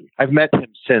didn't happen. I've met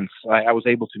him since. I was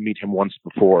able to meet him once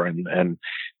before, and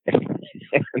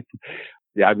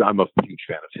yeah, I'm a huge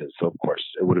fan of his. So of course,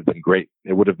 it would have been great.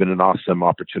 It would have been an awesome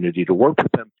opportunity to work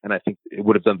with him, and I think it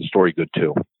would have done the story good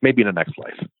too. Maybe in the next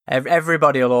life.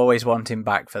 Everybody will always want him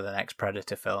back for the next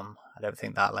Predator film. I don't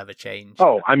think that'll ever change.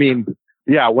 Oh, I mean,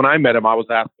 yeah. When I met him, I was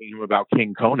asking him about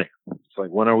King Conan. It's like,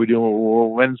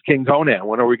 when's King Conan?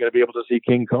 When are we going to be able to see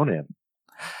King Conan?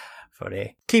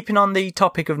 funny. Keeping on the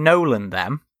topic of Nolan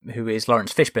then, who is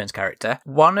Lawrence Fishburne's character,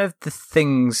 one of the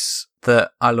things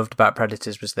that I loved about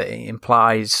Predators was that it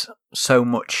implies so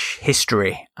much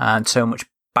history and so much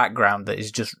background that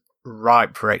is just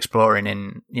ripe for exploring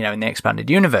in the expanded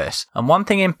universe. And one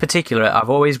thing in particular I've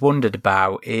always wondered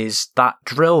about is that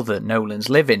drill that Nolan's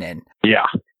living in. Yeah.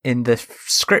 In the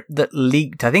script that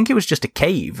leaked, I think it was just a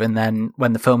cave, and then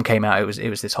when the film came out, it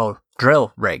was this whole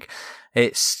drill rig.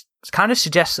 It kind of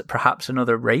suggests that perhaps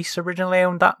another race originally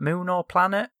owned that moon or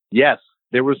planet. Yes.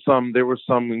 There was some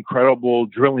incredible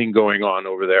drilling going on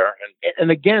over there. And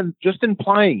again, just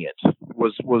implying it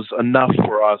was enough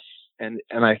for us. And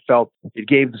I felt it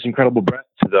gave this incredible breadth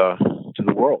to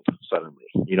the world suddenly.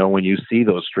 When you see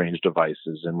those strange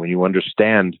devices and when you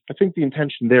understand, I think the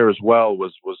intention there as well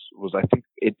was I think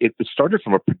it started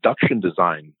from a production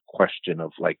design question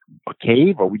of like a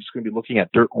cave. Are we just going to be looking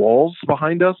at dirt walls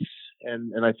behind us?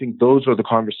 And I think those are the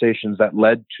conversations that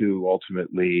led to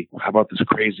ultimately, how about this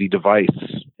crazy device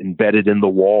embedded in the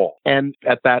wall? And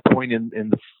at that point in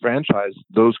the franchise,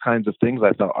 those kinds of things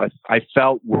I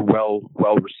felt were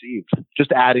well received,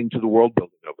 just adding to the world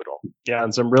building of it all. Yeah,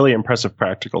 and some really impressive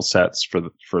practical sets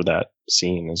for that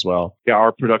scene as well. Yeah,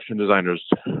 our production designers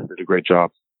did a great job.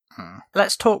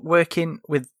 Let's talk working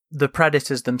with the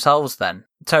Predators themselves then.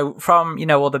 So from,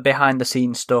 all the behind the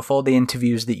scenes stuff, all the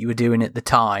interviews that you were doing at the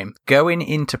time, going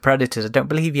into Predators, I don't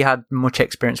believe you had much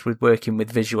experience with working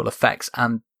with visual effects,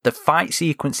 and the fight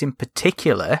sequence in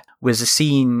particular was a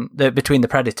scene that between the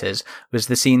Predators was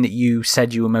the scene that you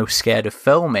said you were most scared of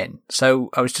filming. So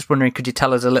I was just wondering, could you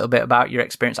tell us a little bit about your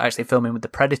experience actually filming with the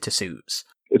Predator suits?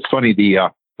 It's funny,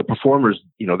 the performers,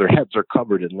 their heads are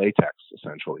covered in latex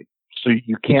essentially. So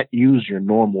you can't use your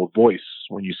normal voice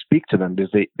when you speak to them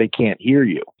because they can't hear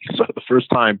you. So the first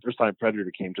time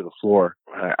Predator came to the floor,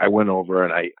 I went over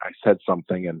and I said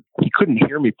something and he couldn't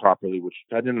hear me properly, which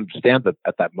I didn't understand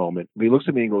at that moment. But he looks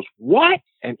at me and goes, "What?"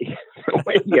 And the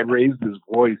way he had raised his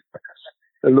voice.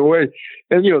 And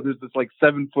there's this like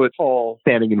 7 foot tall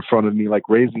standing in front of me, like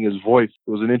raising his voice. It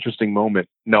was an interesting moment.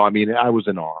 No, I mean, I was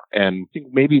in awe. And I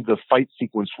think maybe the fight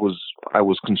sequence I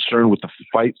was concerned with the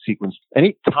fight sequence.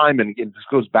 Any time, and again, this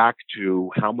goes back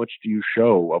to how much do you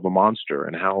show of a monster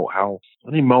and how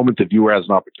any moment the viewer has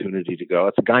an opportunity to go,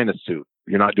 it's a guy in a suit.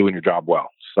 You're not doing your job well.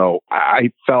 So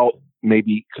I felt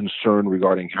maybe concerned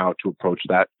regarding how to approach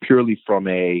that purely from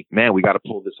we got to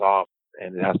pull this off.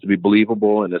 And it has to be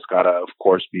believable, and it's got to, of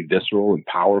course, be visceral and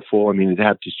powerful. I mean, it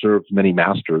had to serve many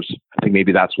masters. I think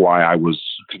maybe that's why I was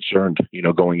concerned,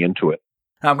 going into it.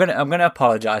 I'm gonna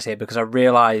apologize here because I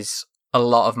realize a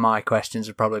lot of my questions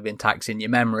have probably been taxing your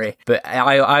memory, but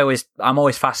I'm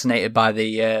always fascinated by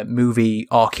the movie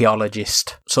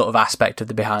archaeologist sort of aspect of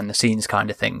the behind the scenes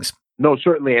kind of things. No,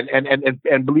 certainly.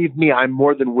 And believe me, I'm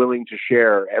more than willing to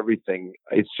share everything.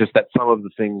 It's just that some of the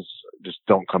things just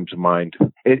don't come to mind.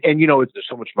 And there's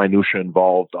so much minutia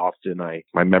involved. Often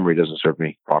my memory doesn't serve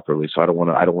me properly. So I don't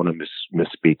want to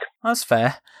misspeak. That's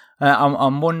fair.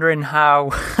 I'm wondering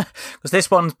how, because this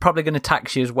one's probably going to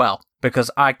tax you as well, because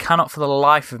I cannot for the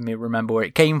life of me remember where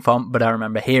it came from, but I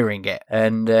remember hearing it.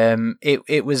 And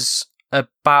it was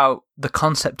about the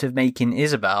concept of making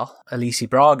Isabel, Alicia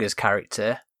Braga's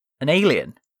character, an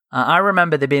alien. I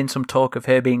remember there being some talk of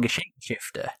her being a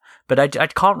shapeshifter, but I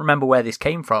can't remember where this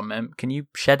came from. Can you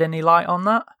shed any light on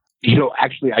that?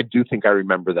 Actually, I do think I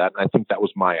remember that, and I think that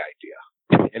was my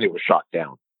idea, and it was shot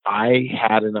down. I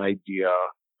had an idea,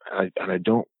 and I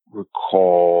don't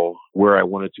recall where I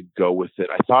wanted to go with it.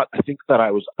 I think that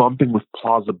I was bumping with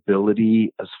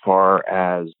plausibility as far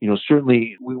as,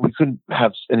 certainly we couldn't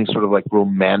have any sort of like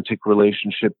romantic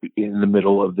relationship in the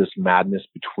middle of this madness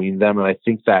between them. And I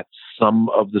think that some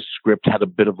of the script had a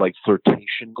bit of like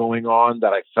flirtation going on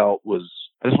that I felt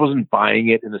I just wasn't buying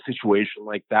it in a situation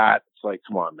like that. It's like,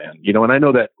 come on, man. And I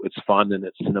know that it's fun and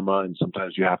it's cinema and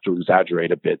sometimes you have to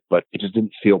exaggerate a bit, but it just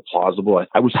didn't feel plausible.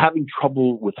 I was having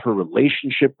trouble with her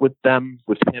relationship with him,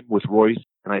 with Royce.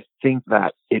 And I think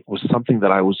that it was something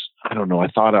that I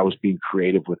thought I was being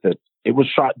creative with it. It was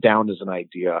shot down as an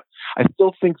idea. I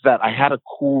still think that I had a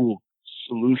cool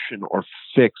solution or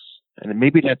fix, and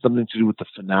maybe it had something to do with the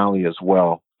finale as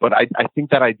well. But I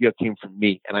think that idea came from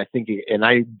me, and I think, and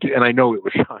I know it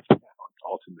was shot down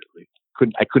ultimately.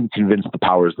 I couldn't convince the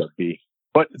powers that be.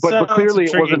 But clearly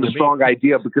it wasn't a strong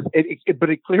idea because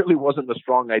it clearly wasn't a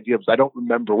strong idea because I don't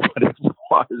remember what it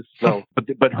was. So,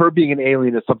 but her being an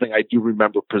alien is something I do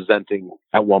remember presenting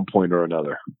at one point or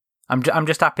another. I'm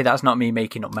just happy that's not me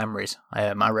making up memories.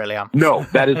 I really am. No,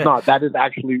 that is not. That is.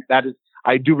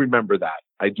 I do remember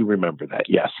that.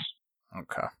 Yes.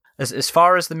 Okay. As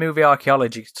far as the movie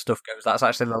archaeology stuff goes, that's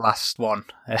actually the last one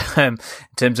in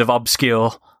terms of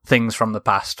obscure things from the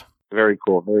past. Very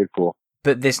cool, very cool.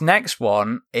 But this next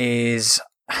one is,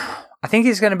 I think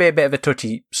it's going to be a bit of a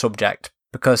touchy subject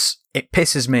because it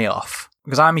pisses me off.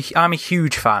 Because I'm a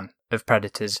huge fan of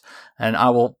Predators, and I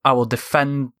will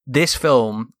defend this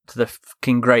film to the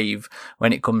fucking grave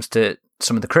when it comes to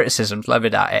some of the criticisms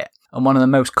levied at it. And one of the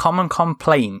most common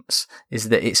complaints is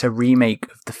that it's a remake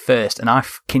of the first, and I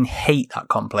fucking hate that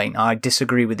complaint. I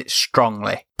disagree with it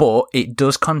strongly, but it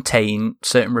does contain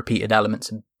certain repeated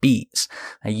elements and beats.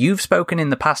 Now, you've spoken in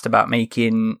the past about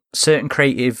making certain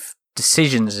creative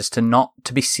decisions as to not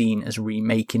to be seen as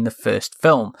remaking the first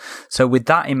film. So with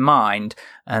that in mind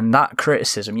and that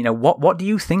criticism, what do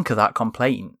you think of that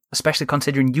complaint, especially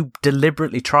considering you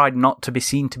deliberately tried not to be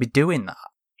seen to be doing that?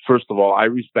 First of all, I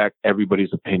respect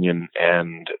everybody's opinion,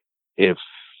 and if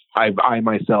I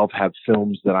myself have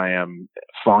films that I am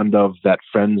fond of that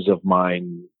friends of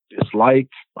mine dislike,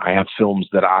 I have films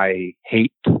that I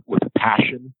hate with a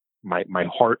passion. My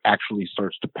heart actually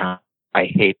starts to pound. I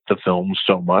hate the film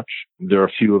so much. There are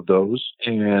a few of those,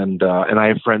 and I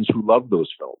have friends who love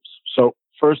those films. So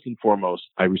first and foremost,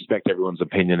 I respect everyone's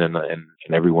opinion, and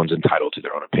everyone's entitled to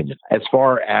their own opinion. As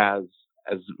far as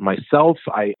myself,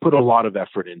 I put a lot of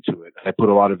effort into it. I put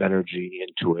a lot of energy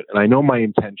into it, and I know my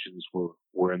intentions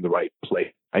were in the right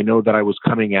place. I know that I was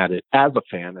coming at it as a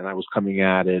fan, and I was coming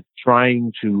at it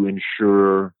trying to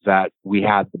ensure that we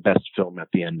had the best film at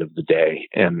the end of the day,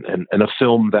 and a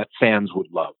film that fans would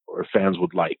love or fans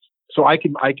would like. So I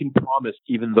can promise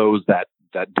even those that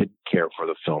didn't care for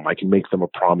the film, I can make them a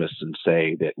promise and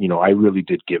say that, I really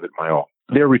did give it my all.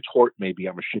 Their retort may be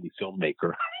I'm a shitty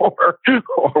filmmaker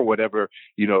or whatever,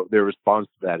 their response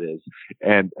to that is.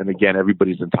 And again,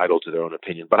 everybody's entitled to their own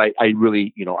opinion. But I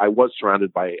really, I was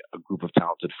surrounded by a group of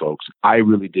talented folks. I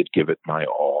really did give it my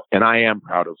all. And I am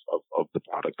proud of the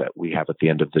product that we have at the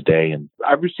end of the day. And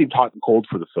I've received hot and cold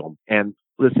for the film. And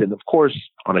listen, of course,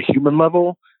 on a human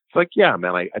level, it's like, yeah,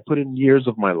 man, I put in years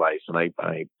of my life, and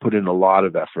I put in a lot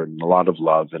of effort and a lot of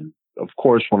love. And of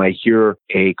course, when I hear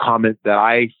a comment that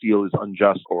I feel is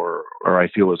unjust or I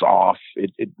feel is off,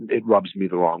 it rubs me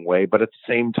the wrong way. But at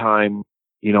the same time,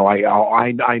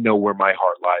 I know where my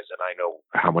heart lies, and I know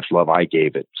how much love I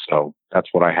gave it. So that's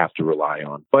what I have to rely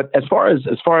on. But as far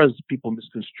as people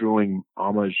misconstruing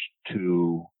homage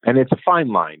to, and it's a fine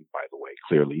line, by the way,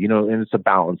 clearly, and it's a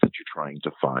balance that you're trying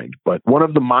to find. But one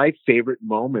of my favorite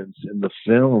moments in the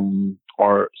film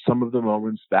are some of the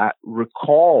moments that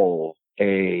recall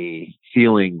a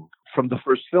feeling from the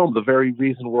first film, the very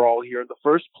reason we're all here in the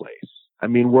first place. I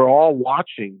mean, we're all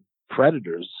watching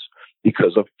Predators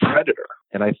because of Predator.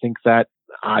 And I think that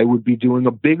I would be doing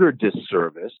a bigger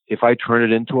disservice if I turn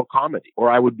it into a comedy, or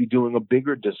I would be doing a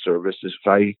bigger disservice if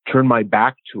I turn my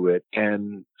back to it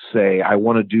and say, I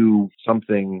want to do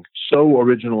something so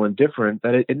original and different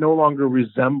that it no longer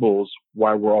resembles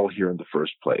why we're all here in the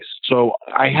first place. So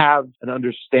I have an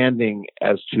understanding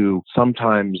as to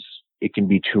sometimes it can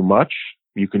be too much.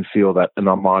 You can feel that an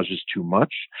homage is too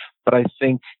much. But I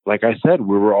think, like I said,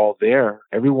 we were all there.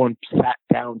 Everyone sat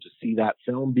down to see that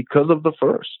film because of the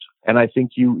first. And I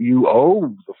think you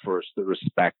owe the first the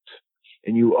respect,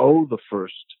 and you owe the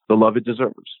first the love it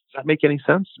deserves. Does that make any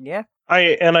sense? Yeah.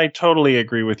 I totally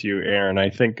agree with you, Aaron. I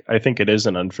think it is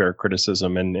an unfair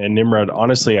criticism. And Nimrod,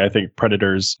 honestly, I think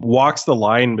Predators walks the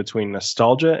line between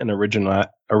nostalgia and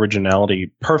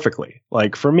originality perfectly.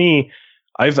 Like, for me,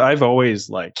 I've always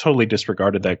totally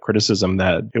disregarded that criticism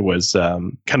that it was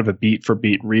kind of a beat for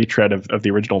beat retread of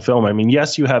the original film. I mean,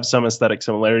 yes, you have some aesthetic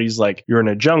similarities, like you're in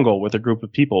a jungle with a group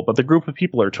of people, but the group of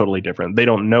people are totally different. They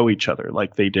don't know each other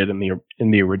like they did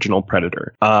in the original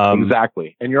Predator.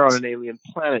 Exactly. And you're on an alien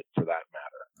planet for that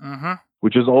matter. Mm-hmm.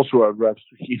 Which is also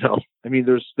I mean,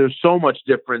 there's so much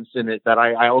difference in it that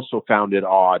I also found it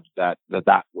odd that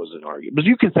was an argument. Because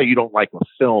you can say you don't like a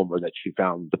film, or that you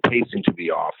found the pacing to be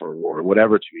off, or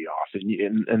whatever to be off,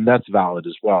 and that's valid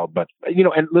as well. But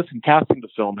and listen, casting the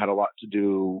film had a lot to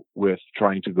do with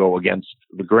trying to go against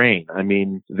the grain. I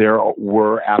mean, there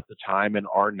were at the time and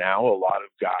are now a lot of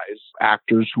guys,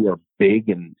 actors who are big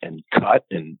and cut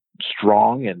and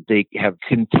strong, and they have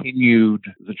continued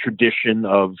the tradition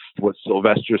of what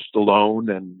Sylvester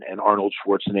Stallone and Arnold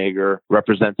Schwarzenegger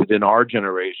represented in our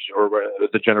generation, or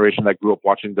the generation that grew up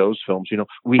watching those films.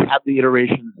 We had the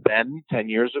iterations then 10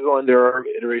 years ago, and there are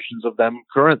iterations of them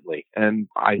currently. And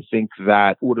I think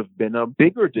that would have been a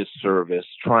bigger disservice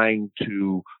trying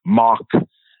to mock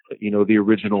the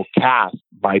original cast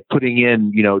by putting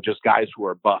in, just guys who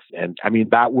are buff. And I mean,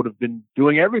 that would have been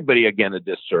doing everybody again a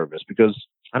disservice, because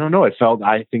I don't know.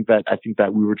 I think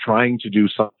that we were trying to do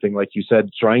something, like you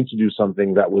said, trying to do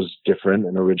something that was different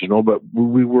and original, but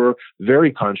we were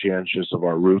very conscientious of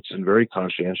our roots and very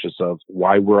conscientious of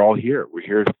why we're all here. We're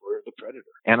here for the Predator.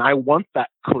 And I want that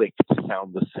click to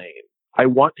sound the same. I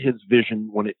want his vision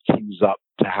when it cues up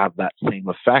to have that same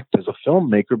effect as a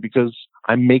filmmaker, because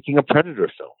I'm making a Predator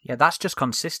film. Yeah, that's just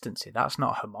consistency. That's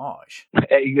not homage.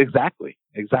 Exactly.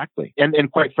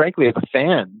 And quite frankly, as a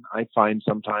fan, I find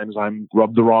sometimes I'm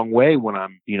rubbed the wrong way when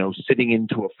I'm, sitting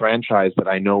into a franchise that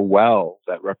I know well,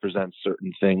 that represents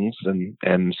certain things,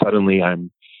 and suddenly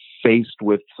I'm faced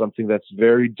with something that's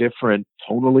very different,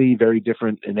 tonally very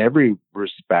different in every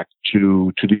respect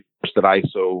to the that I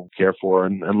so care for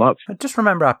and love. I just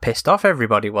remember how pissed off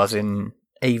everybody was in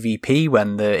AVP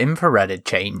when the infrared had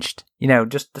changed.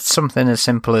 Just something as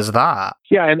simple as that.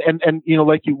 Yeah, and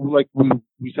like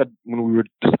we said when we were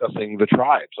discussing the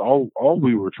tribes, all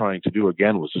we were trying to do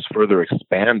again was just further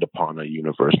expand upon a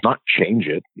universe, not change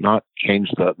it, not change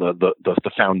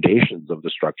the foundations of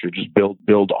the structure, just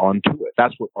build onto it.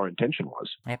 That's what our intention was.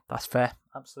 Yeah, that's fair.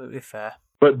 Absolutely fair.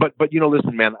 But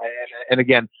listen, man, and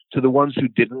again, to the ones who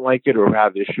didn't like it or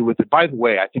have issue with it, by the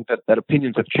way, I think that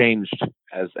opinions have changed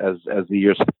as the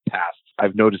years have passed.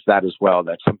 I've noticed that as well,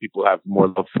 that some people have more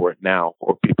love for it now,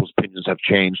 or people's opinions have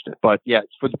changed. But yeah,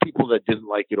 for the people that didn't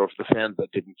like it, or for the fans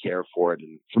that didn't care for it,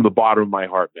 and from the bottom of my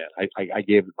heart, man, I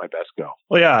gave it my best go.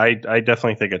 Well, yeah, I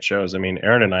definitely think it shows. I mean,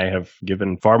 Aaron and I have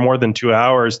given far more than 2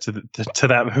 hours to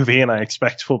that movie, and I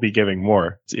expect we'll be giving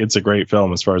more. It's a great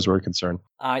film as far as we're concerned.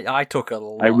 I took a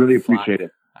lot. I really appreciate it,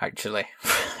 actually,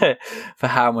 for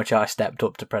how much I stepped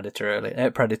up to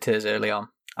Predators early on.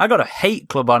 I got a hate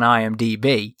club on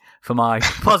IMDb for my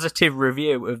positive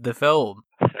review of the film.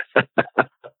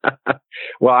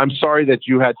 Well, I'm sorry that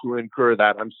you had to incur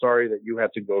that. I'm sorry that you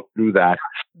had to go through that.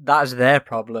 That's their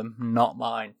problem, not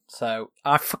mine. So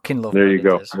I fucking love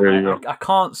Predators. There you go. I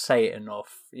can't say it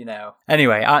enough,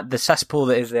 Anyway, the cesspool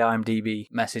that is the IMDb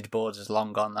message boards is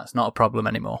long gone. That's not a problem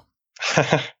anymore.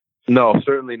 No,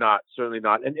 certainly not.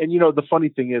 And the funny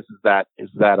thing is that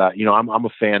I'm a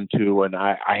fan too, and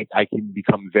I can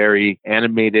become very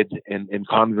animated in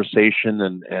conversation,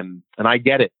 and I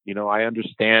get it. I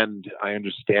understand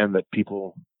that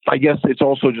people. I guess it's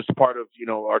also just part of,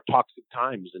 our toxic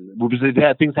times, and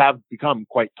things have become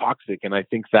quite toxic. And I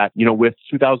think that, with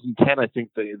 2010, I think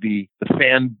the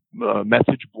fan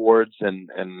message boards and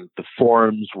the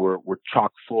forums were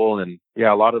chock full, and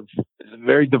yeah, a lot of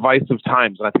very divisive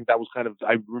times. And I think that was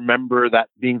I remember that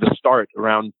being the start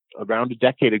around a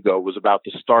decade ago was about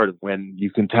the start of when you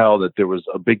can tell that there was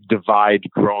a big divide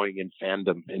growing in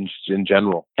fandom in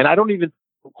general. And I don't even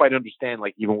quite understand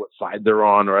even what side they're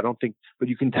on, or I don't think, but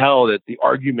you can tell that the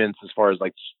arguments, as far as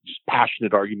just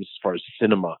passionate arguments as far as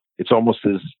cinema, it's almost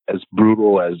as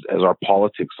brutal as our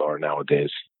politics are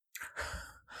nowadays.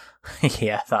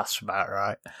 Yeah, that's about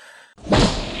right.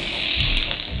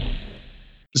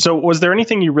 So was there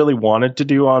anything you really wanted to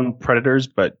do on Predators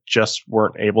but just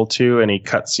weren't able to? Any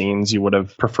cut scenes you would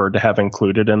have preferred to have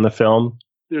included in the film?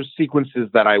 There's sequences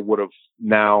that I would have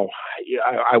now.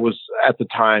 I was at the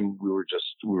time we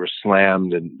were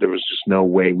slammed, and there was just no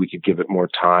way we could give it more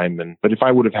time. But if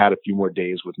I would have had a few more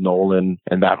days with Nolan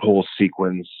and that whole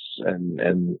sequence,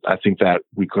 and I think that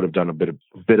we could have done a bit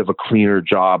of a cleaner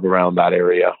job around that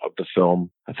area of the film.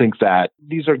 I think that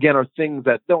these are things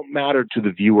that don't matter to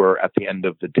the viewer at the end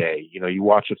of the day. You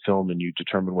watch a film and you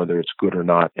determine whether it's good or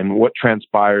not, and what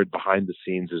transpired behind the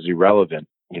scenes is irrelevant.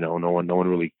 No one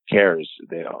really cares.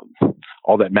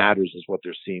 All that matters is what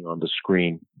they're seeing on the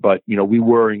screen. But, we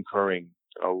were incurring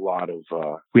a lot of,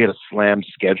 we had a slammed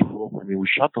schedule. I mean, we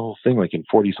shot the whole thing in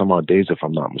 40 some odd days, if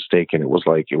I'm not mistaken. It was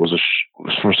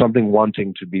for something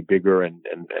wanting to be bigger and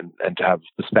to have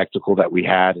the spectacle that we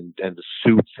had and the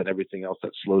suits and everything else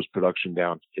that slows production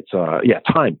down. It's,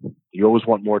 time. You always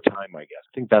want more time, I guess.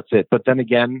 I think that's it. But then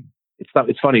again,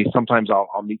 it's funny. Sometimes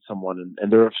I'll meet someone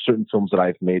and there are certain films that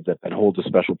I've made that hold a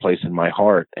special place in my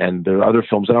heart. And there are other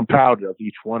films that I'm proud of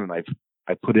each one. And I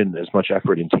put in as much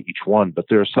effort into each one, but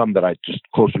there are some that I just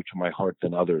closer to my heart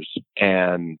than others.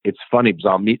 And it's funny because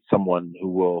I'll meet someone who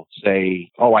will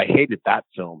say, "Oh, I hated that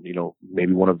film."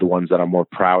 Maybe one of the ones that I'm more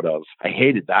proud of. I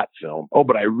hated that film. Oh,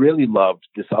 but I really loved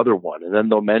this other one. And then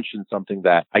they'll mention something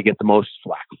that I get the most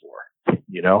flack for,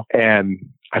 and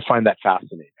I find that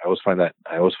fascinating. I always find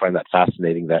that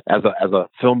fascinating that as a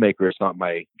filmmaker, it's not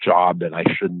my job and I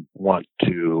shouldn't want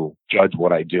to judge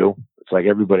what I do. It's like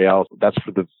everybody else. That's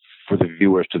for the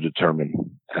viewers to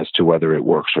determine as to whether it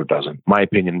works or doesn't. My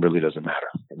opinion really doesn't matter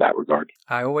in that regard.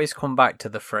 I always come back to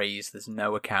the phrase, there's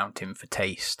no accounting for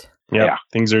taste. Yeah.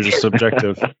 Things are just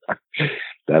subjective.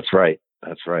 That's right.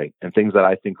 That's right. And things that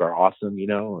I think are awesome,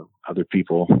 other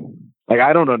people, like,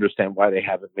 I don't understand why they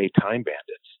haven't made Time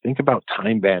Bandits. Think about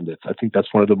Time Bandits. I think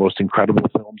that's one of the most incredible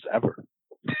films ever.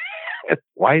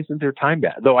 Why isn't there Time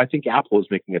Bandits? Though I think Apple is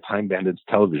making a Time Bandits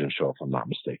television show, if I'm not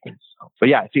mistaken. So, but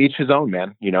yeah, to each his own,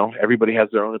 man. Everybody has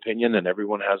their own opinion and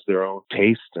everyone has their own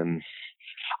taste. And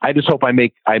I just hope I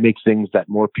make things that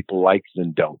more people like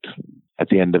than don't at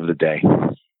the end of the day.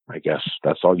 I guess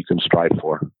that's all you can strive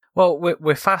for. Well,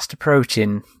 we're fast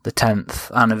approaching the 10th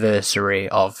anniversary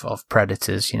of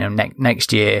Predators.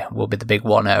 Next year will be the big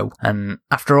 1-0. And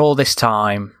after all this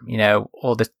time,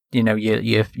 all the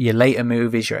your later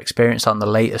movies, your experience on the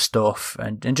later stuff,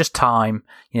 and just time,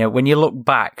 when you look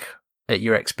back at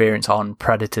your experience on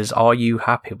Predators, are you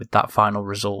happy with that final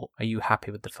result? Are you happy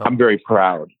with the film? I'm very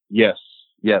proud. Yes.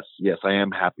 I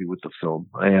am happy with the film.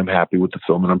 And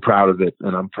I'm proud of it.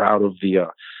 And I'm proud of the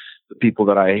people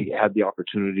that I had the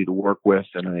opportunity to work with.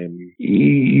 And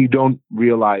you don't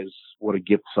realize what a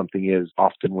gift something is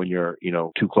often when you're,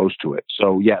 too close to it.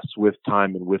 So yes, with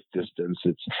time and with distance,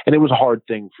 it was a hard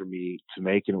thing for me to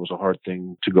make, and it was a hard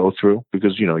thing to go through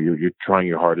because, you're trying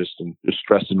your hardest and there's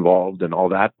stress involved and all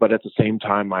that. But at the same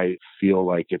time, I feel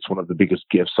like it's one of the biggest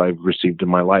gifts I've received in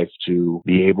my life to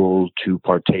be able to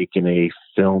partake in a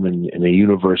film in a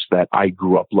universe that I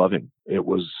grew up loving. It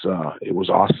was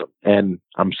awesome. And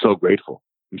I'm so grateful.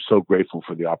 I'm so grateful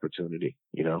for the opportunity,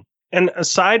 And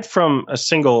aside from a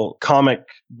single comic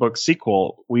book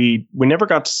sequel, we never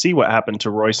got to see what happened to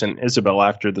Royce and Isabel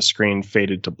after the screen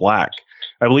faded to black.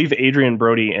 I believe Adrian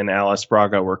Brody and Alice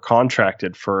Braga were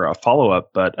contracted for a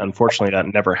follow-up, but unfortunately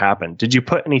that never happened. Did you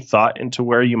put any thought into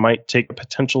where you might take a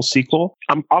potential sequel?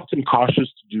 I'm often cautious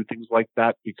to do things like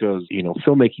that because,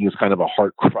 filmmaking is kind of a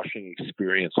heart-crushing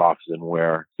experience often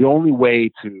where the only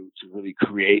way to really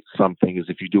create something is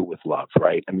if you do it with love,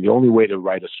 right? I mean, the only way to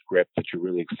write a script that you're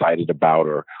really excited about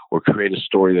or create a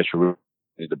story that you're really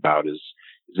excited about is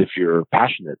if you're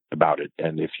passionate about it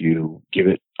and if you give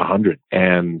it 100,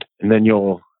 and then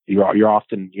you're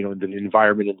often, in the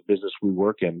environment in the business we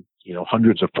work in,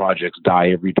 hundreds of projects die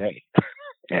every day.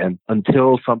 And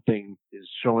until something is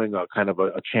showing a kind of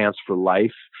a chance for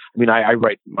life, I mean, I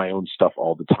write my own stuff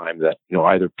all the time that,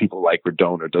 either people like or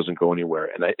don't, or doesn't go anywhere.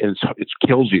 And it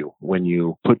kills you when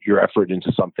you put your effort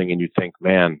into something and you think,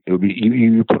 man, it would be,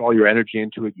 you put all your energy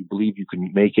into it. You believe you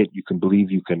can make it. You can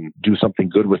believe you can do something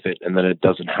good with it. And then it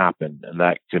doesn't happen. And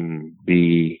that can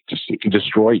it can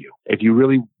destroy you. If you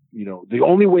really, the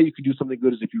only way you can do something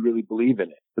good is if you really believe in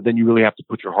it, but then you really have to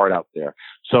put your heart out there.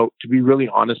 So to be really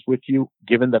honest with you,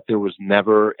 given that there was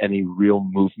never any real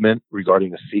movement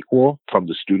regarding a sequel from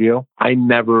the studio, I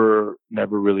never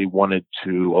really wanted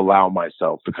to allow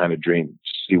myself to kind of dream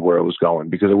to see where it was going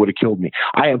because it would have killed me.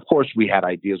 Of course, we had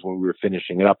ideas when we were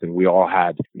finishing it up and we all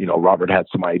had, Robert had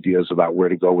some ideas about where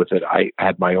to go with it. I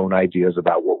had my own ideas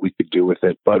about what we could do with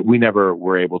it, but we never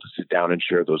were able to sit down and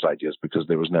share those ideas because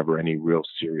there was never any real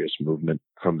serious movement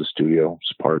from the studio's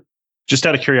part. Just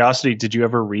out of curiosity, did you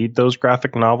ever read those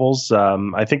graphic novels?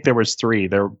 I think there was 3.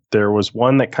 There was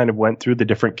one that kind of went through the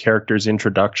different characters'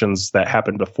 introductions that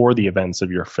happened before the events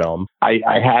of your film. I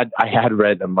had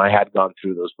read them. I had gone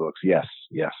through those books. Yes.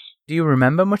 Do you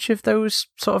remember much of those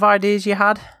sort of ideas you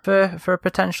had for a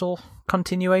potential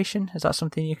continuation? Is that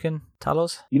something you can tell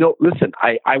us? Listen,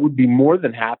 I would be more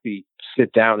than happy to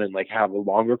sit down and have a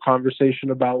longer conversation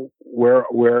about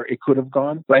where it could have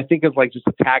gone. But I think as just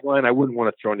a tagline, I wouldn't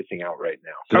want to throw anything out right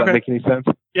now. Does that make any sense?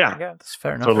 Yeah, that's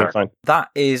fair enough. Totally fine. That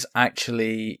is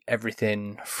actually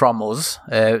everything from us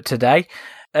today.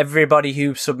 Everybody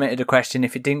who submitted a question,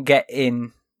 if it didn't get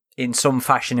in some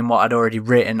fashion in what I'd already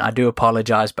written, I do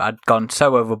apologise, but I'd gone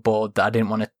so overboard that I didn't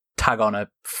want to tag on a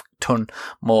ton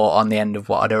more on the end of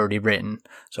what I'd already written.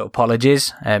 So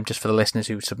apologies, just for the listeners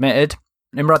who submitted.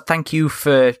 Nimrod, thank you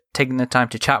for taking the time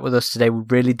to chat with us today. We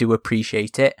really do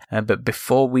appreciate it. But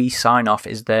before we sign off,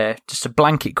 is there just a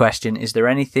blanket question? Is there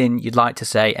anything you'd like to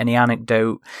say? Any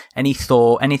anecdote, any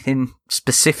thought, anything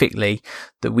specifically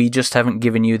that we just haven't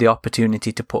given you the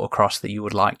opportunity to put across that you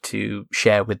would like to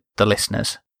share with the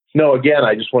listeners? No, again,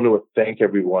 I just want to thank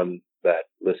everyone that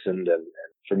listened. And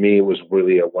for me, it was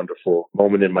really a wonderful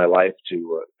moment in my life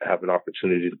to have an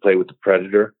opportunity to play with the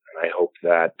Predator. And I hope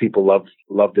that people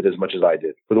loved it as much as I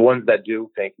did. For the ones that do,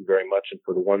 thank you very much. And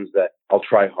for the ones that I'll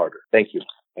try harder. Thank you.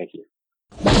 Thank you.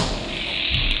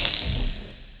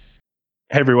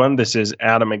 Hey, everyone. This is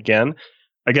Adam again.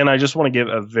 Again, I just want to give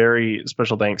a very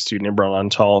special thanks to Nimrod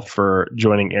Antal for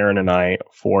joining Aaron and I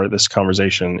for this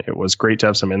conversation. It was great to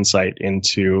have some insight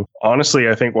into, honestly,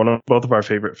 I think both of our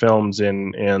favorite films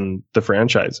in the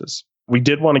franchises. We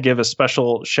did want to give a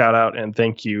special shout out and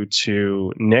thank you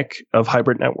to Nick of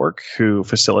Hybrid Network, who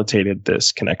facilitated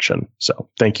this connection. So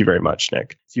thank you very much,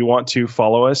 Nick. If you want to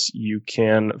follow us, you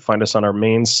can find us on our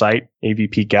main site,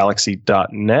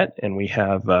 avpgalaxy.net, and we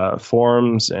have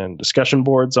forums and discussion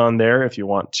boards on there if you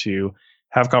want to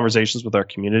have conversations with our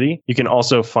community. You can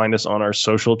also find us on our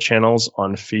social channels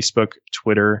on Facebook,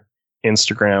 Twitter,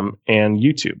 Instagram, and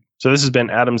YouTube. So this has been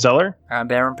Adam Zeller. I'm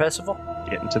Baron Percival.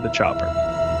 Get into the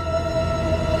chopper.